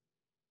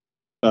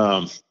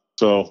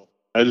 So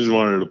I just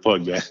wanted to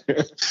plug that.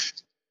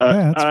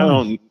 Yeah, that's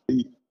fine.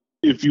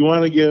 If you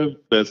want to give,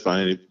 that's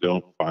fine. If you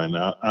don't, fine.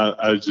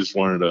 I just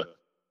wanted to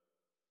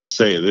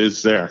say it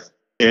is there.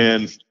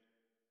 And,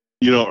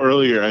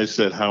 earlier I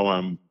said how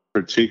I'm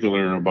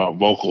particular about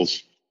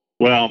vocals.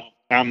 Well,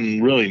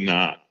 I'm really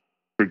not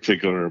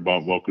particular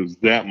about vocals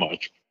that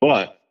much,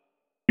 but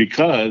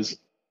because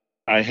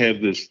I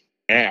have this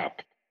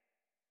app,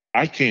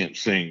 I can't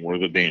sing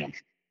worth a damn,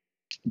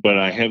 but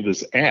I have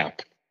this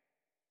app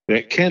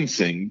that can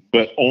sing,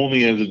 but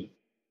only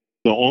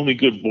the only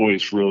good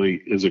voice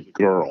really is a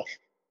girl.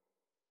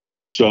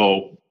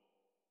 So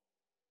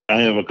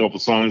I have a couple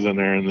songs on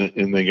there,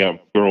 and they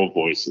got girl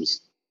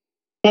voices,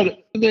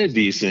 but they're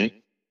decent.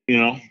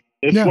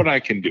 It's what I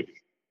can do.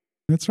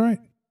 That's right.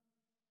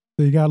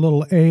 So you got a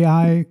little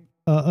AI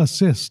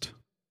assist.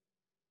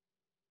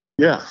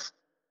 Yeah.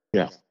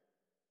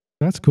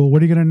 That's cool.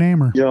 What are you going to name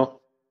her?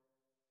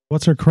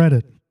 What's her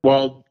credit?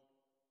 Well,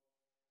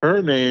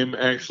 her name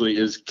actually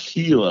is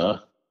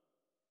Keela,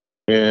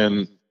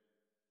 and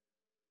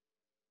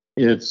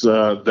It's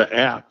the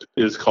app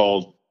is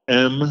called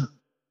M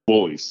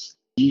Voice.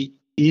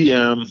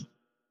 EM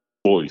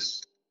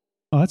Voice.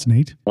 Oh, that's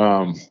neat.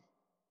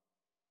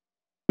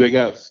 They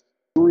got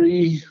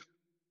three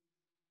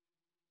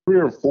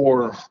or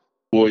four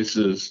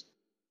voices,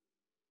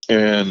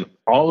 and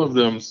all of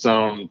them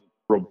sound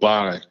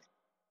robotic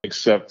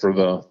except for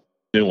the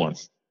new one.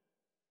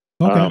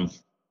 Okay.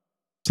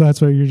 So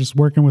that's why you're just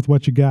working with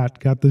what you got.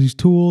 Got these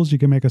tools you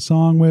can make a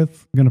song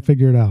with. I'm gonna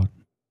figure it out.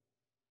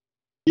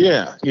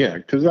 Yeah,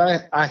 because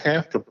I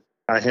have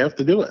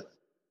to do it.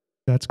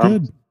 That's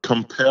good. I'm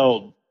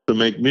compelled to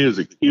make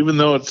music, even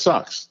though it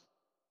sucks,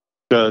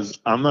 because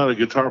I'm not a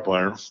guitar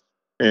player,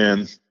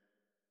 and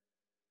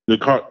the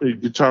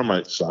guitar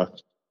might suck,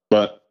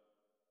 but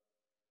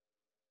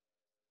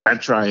I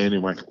try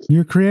anyway.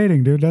 You're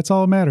creating, dude. That's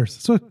all that matters.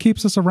 That's what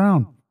keeps us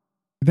around.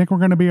 You think we're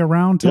going to be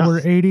around till we're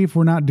 80 if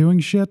we're not doing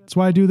shit? That's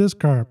why I do this,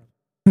 Carp.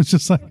 It's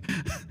just like,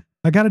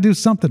 I got to do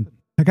something.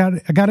 I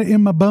got it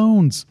in my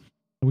bones.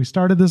 We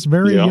started this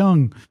very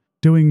young,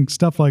 doing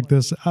stuff like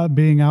this,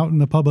 being out in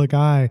the public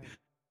eye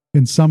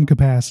in some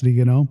capacity,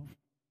 you know?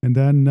 And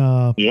then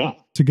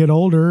to get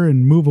older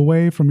and move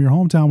away from your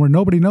hometown where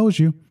nobody knows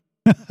you.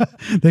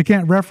 They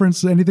can't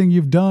reference anything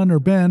you've done or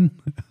been.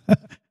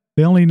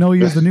 They only know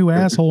you as the new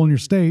asshole in your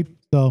state.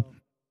 So,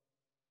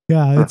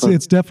 yeah,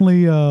 it's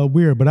definitely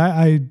weird. But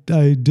I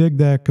dig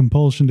that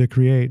compulsion to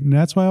create. And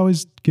that's why I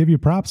always give you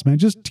props, man.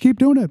 Just keep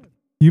doing it.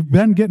 You've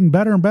been getting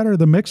better and better.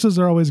 The mixes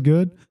are always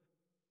good.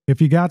 If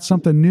you got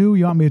something new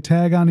you want me to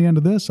tag on the end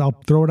of this, I'll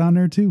throw it on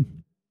there too.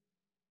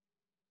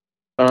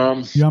 You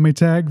want me to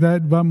tag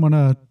that? I'm going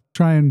to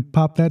try and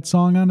pop that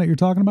song on that you're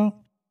talking about?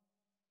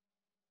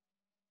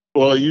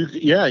 Well, you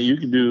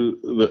can do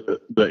the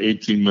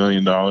 $18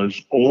 million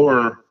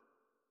or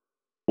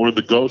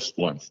the Ghost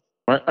one.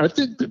 I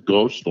think the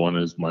Ghost one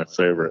is my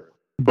favorite,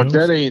 but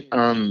that ain't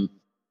on.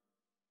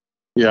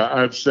 Yeah,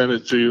 I've sent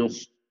it to you.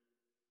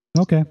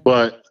 Okay,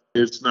 but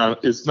it's not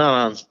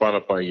on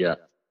Spotify yet.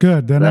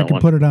 Good, then I can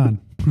put it on.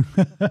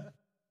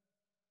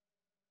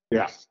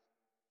 Yeah.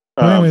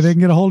 Anyway, they can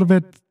get a hold of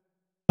it.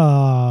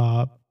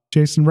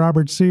 Jason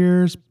Robert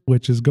Sears,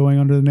 which is going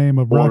under the name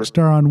of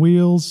Rockstar on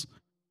Wheels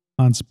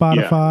on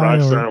Spotify.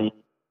 Yeah,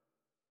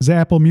 is it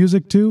Apple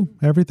Music too?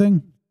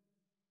 Everything?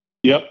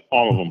 Yep,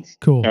 all of them.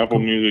 Cool. Apple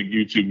Music,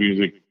 YouTube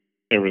Music,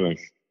 everything.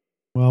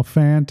 Well,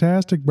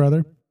 fantastic,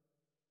 brother.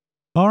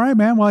 All right,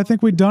 man. Well, I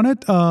think we've done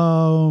it.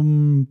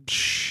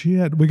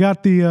 Shit. We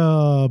got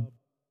the,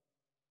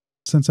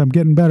 since I'm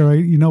getting better,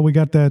 we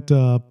got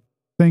that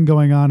thing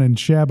going on in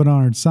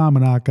Shabbanon and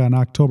Salmonok on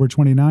October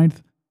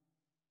 29th.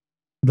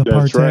 The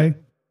That's partay. Right.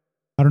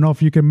 I don't know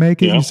if you can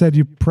make it. Yeah. You said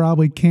you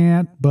probably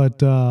can't, but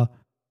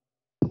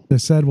they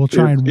said we'll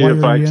try and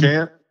wire you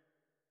in.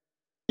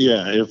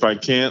 If I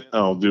can't,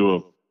 I'll do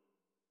a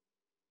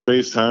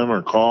FaceTime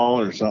or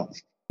call or something.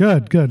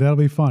 Good. That'll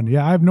be fun.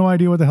 Yeah, I have no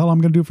idea what the hell I'm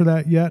going to do for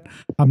that yet.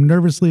 I'm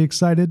nervously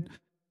excited,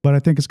 but I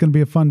think it's going to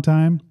be a fun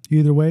time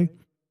either way.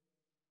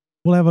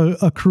 We'll have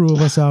a crew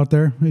of us out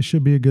there. It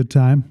should be a good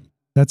time.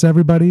 That's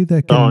everybody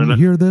that can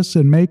hear this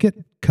and make it.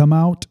 Come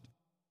out.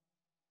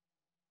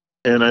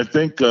 And I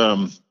think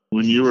when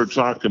you were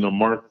talking to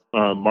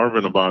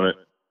Marvin about it,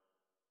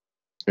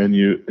 and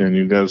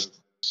you guys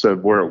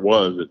said where it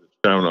was at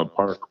Shabbanon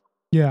Park.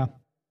 Yeah.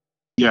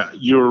 Yeah,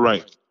 you were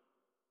right.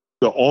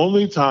 The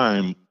only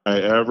time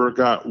I ever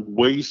got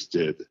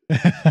wasted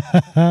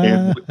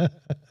and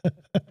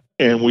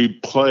we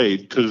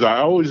played, because I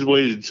always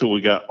waited until we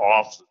got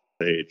off the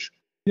stage.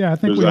 Yeah, I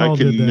think we all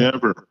did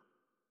that.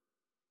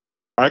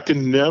 I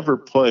can never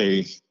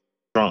play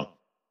drunk,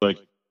 like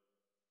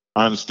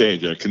on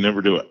stage. I can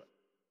never do it.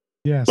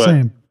 Yeah, but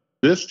same.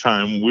 This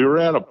time we were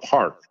at a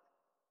park,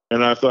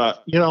 and I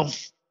thought,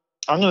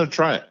 I'm going to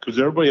try it because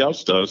everybody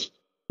else does.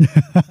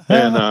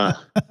 And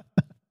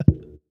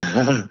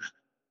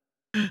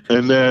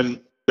and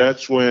then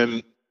that's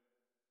when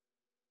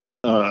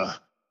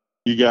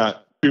you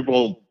got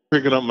people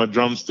picking up my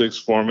drumsticks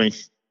for me,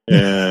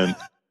 and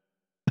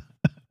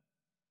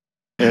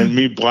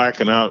me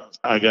blacking out.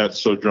 I got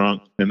so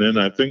drunk, and then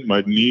I think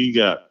my knee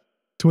got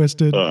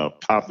twisted,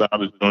 popped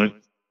out of joint.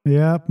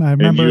 Yep, I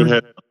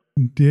remember.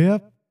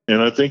 Yep.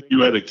 And I think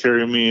you had to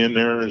carry me in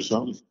there or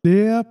something.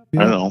 Yep. I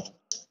don't know.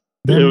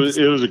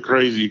 It was a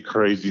crazy,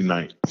 crazy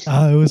night.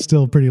 It was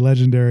still pretty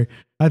legendary.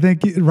 I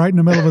think right in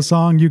the middle of a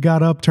song, you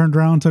got up, turned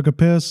around, took a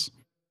piss.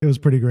 It was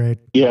pretty great.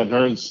 Yeah,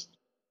 turn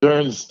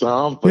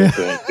stomp, I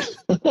think.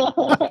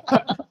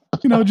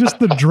 Just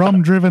the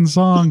drum-driven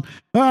song.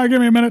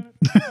 Give me a minute.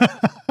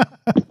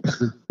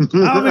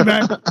 I'll be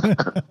back.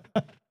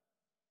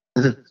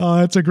 Oh,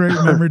 that's a great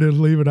memory to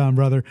leave it on,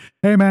 brother.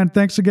 Hey, man,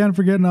 thanks again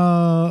for getting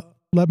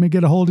let me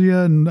get a hold of you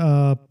and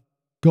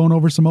going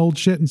over some old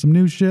shit and some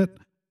new shit.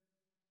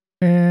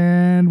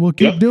 And we'll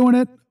keep doing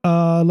it.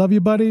 Love you,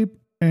 buddy.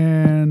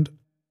 And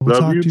we'll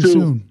talk to you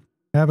soon.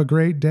 Have a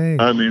great day.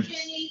 I mean,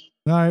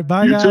 all right.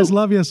 Bye, guys. Too.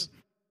 Love yous.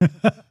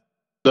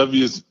 Love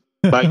yous.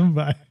 Bye.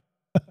 Bye.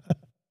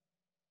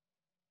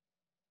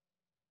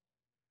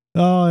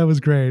 Oh, it was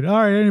great. All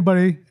right.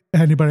 Anybody.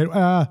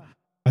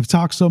 I've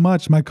talked so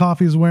much. My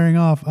coffee is wearing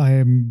off. I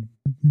am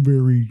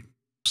very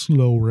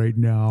slow right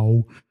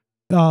now.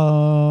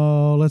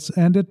 Let's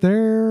end it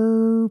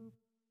there.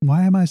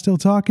 Why am I still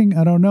talking?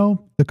 I don't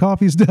know. The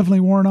coffee's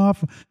definitely worn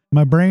off.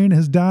 My brain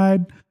has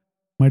died.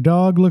 My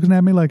dog looking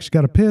at me like she's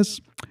got to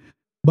piss.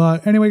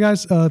 But anyway,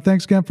 guys,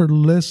 thanks again for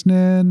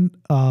listening.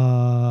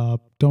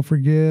 Don't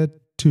forget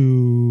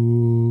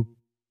to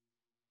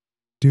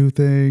do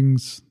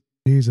things.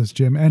 Jesus,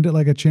 Jim, end it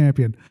like a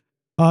champion.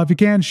 If you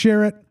can,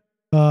 share it.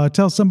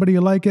 Tell somebody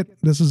you like it.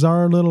 This is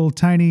our little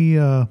tiny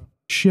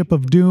ship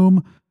of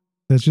doom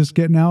that's just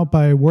getting out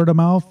by word of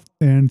mouth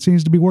and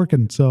seems to be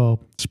working. So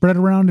spread it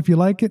around if you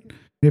like it.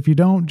 If you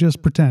don't,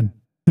 just pretend.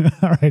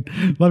 All right.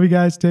 Love you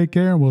guys. Take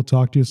care, and we'll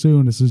talk to you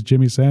soon. This is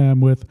Jimmy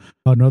Sam with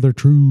Another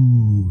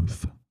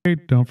Truth. Hey,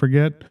 don't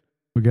forget,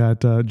 we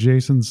got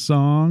Jason's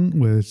song,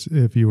 which,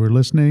 if you were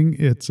listening,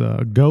 it's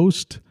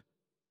Ghost.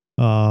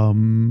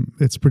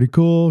 It's pretty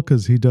cool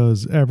because he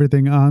does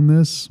everything on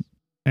this,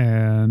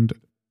 and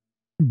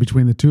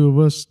between the two of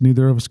us,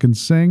 neither of us can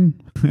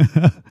sing.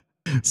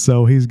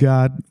 So he's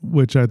got,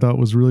 which I thought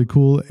was really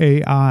cool,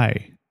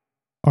 AI,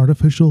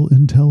 artificial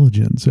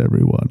intelligence,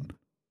 everyone,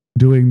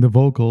 doing the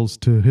vocals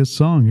to his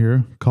song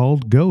here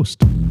called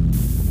Ghost.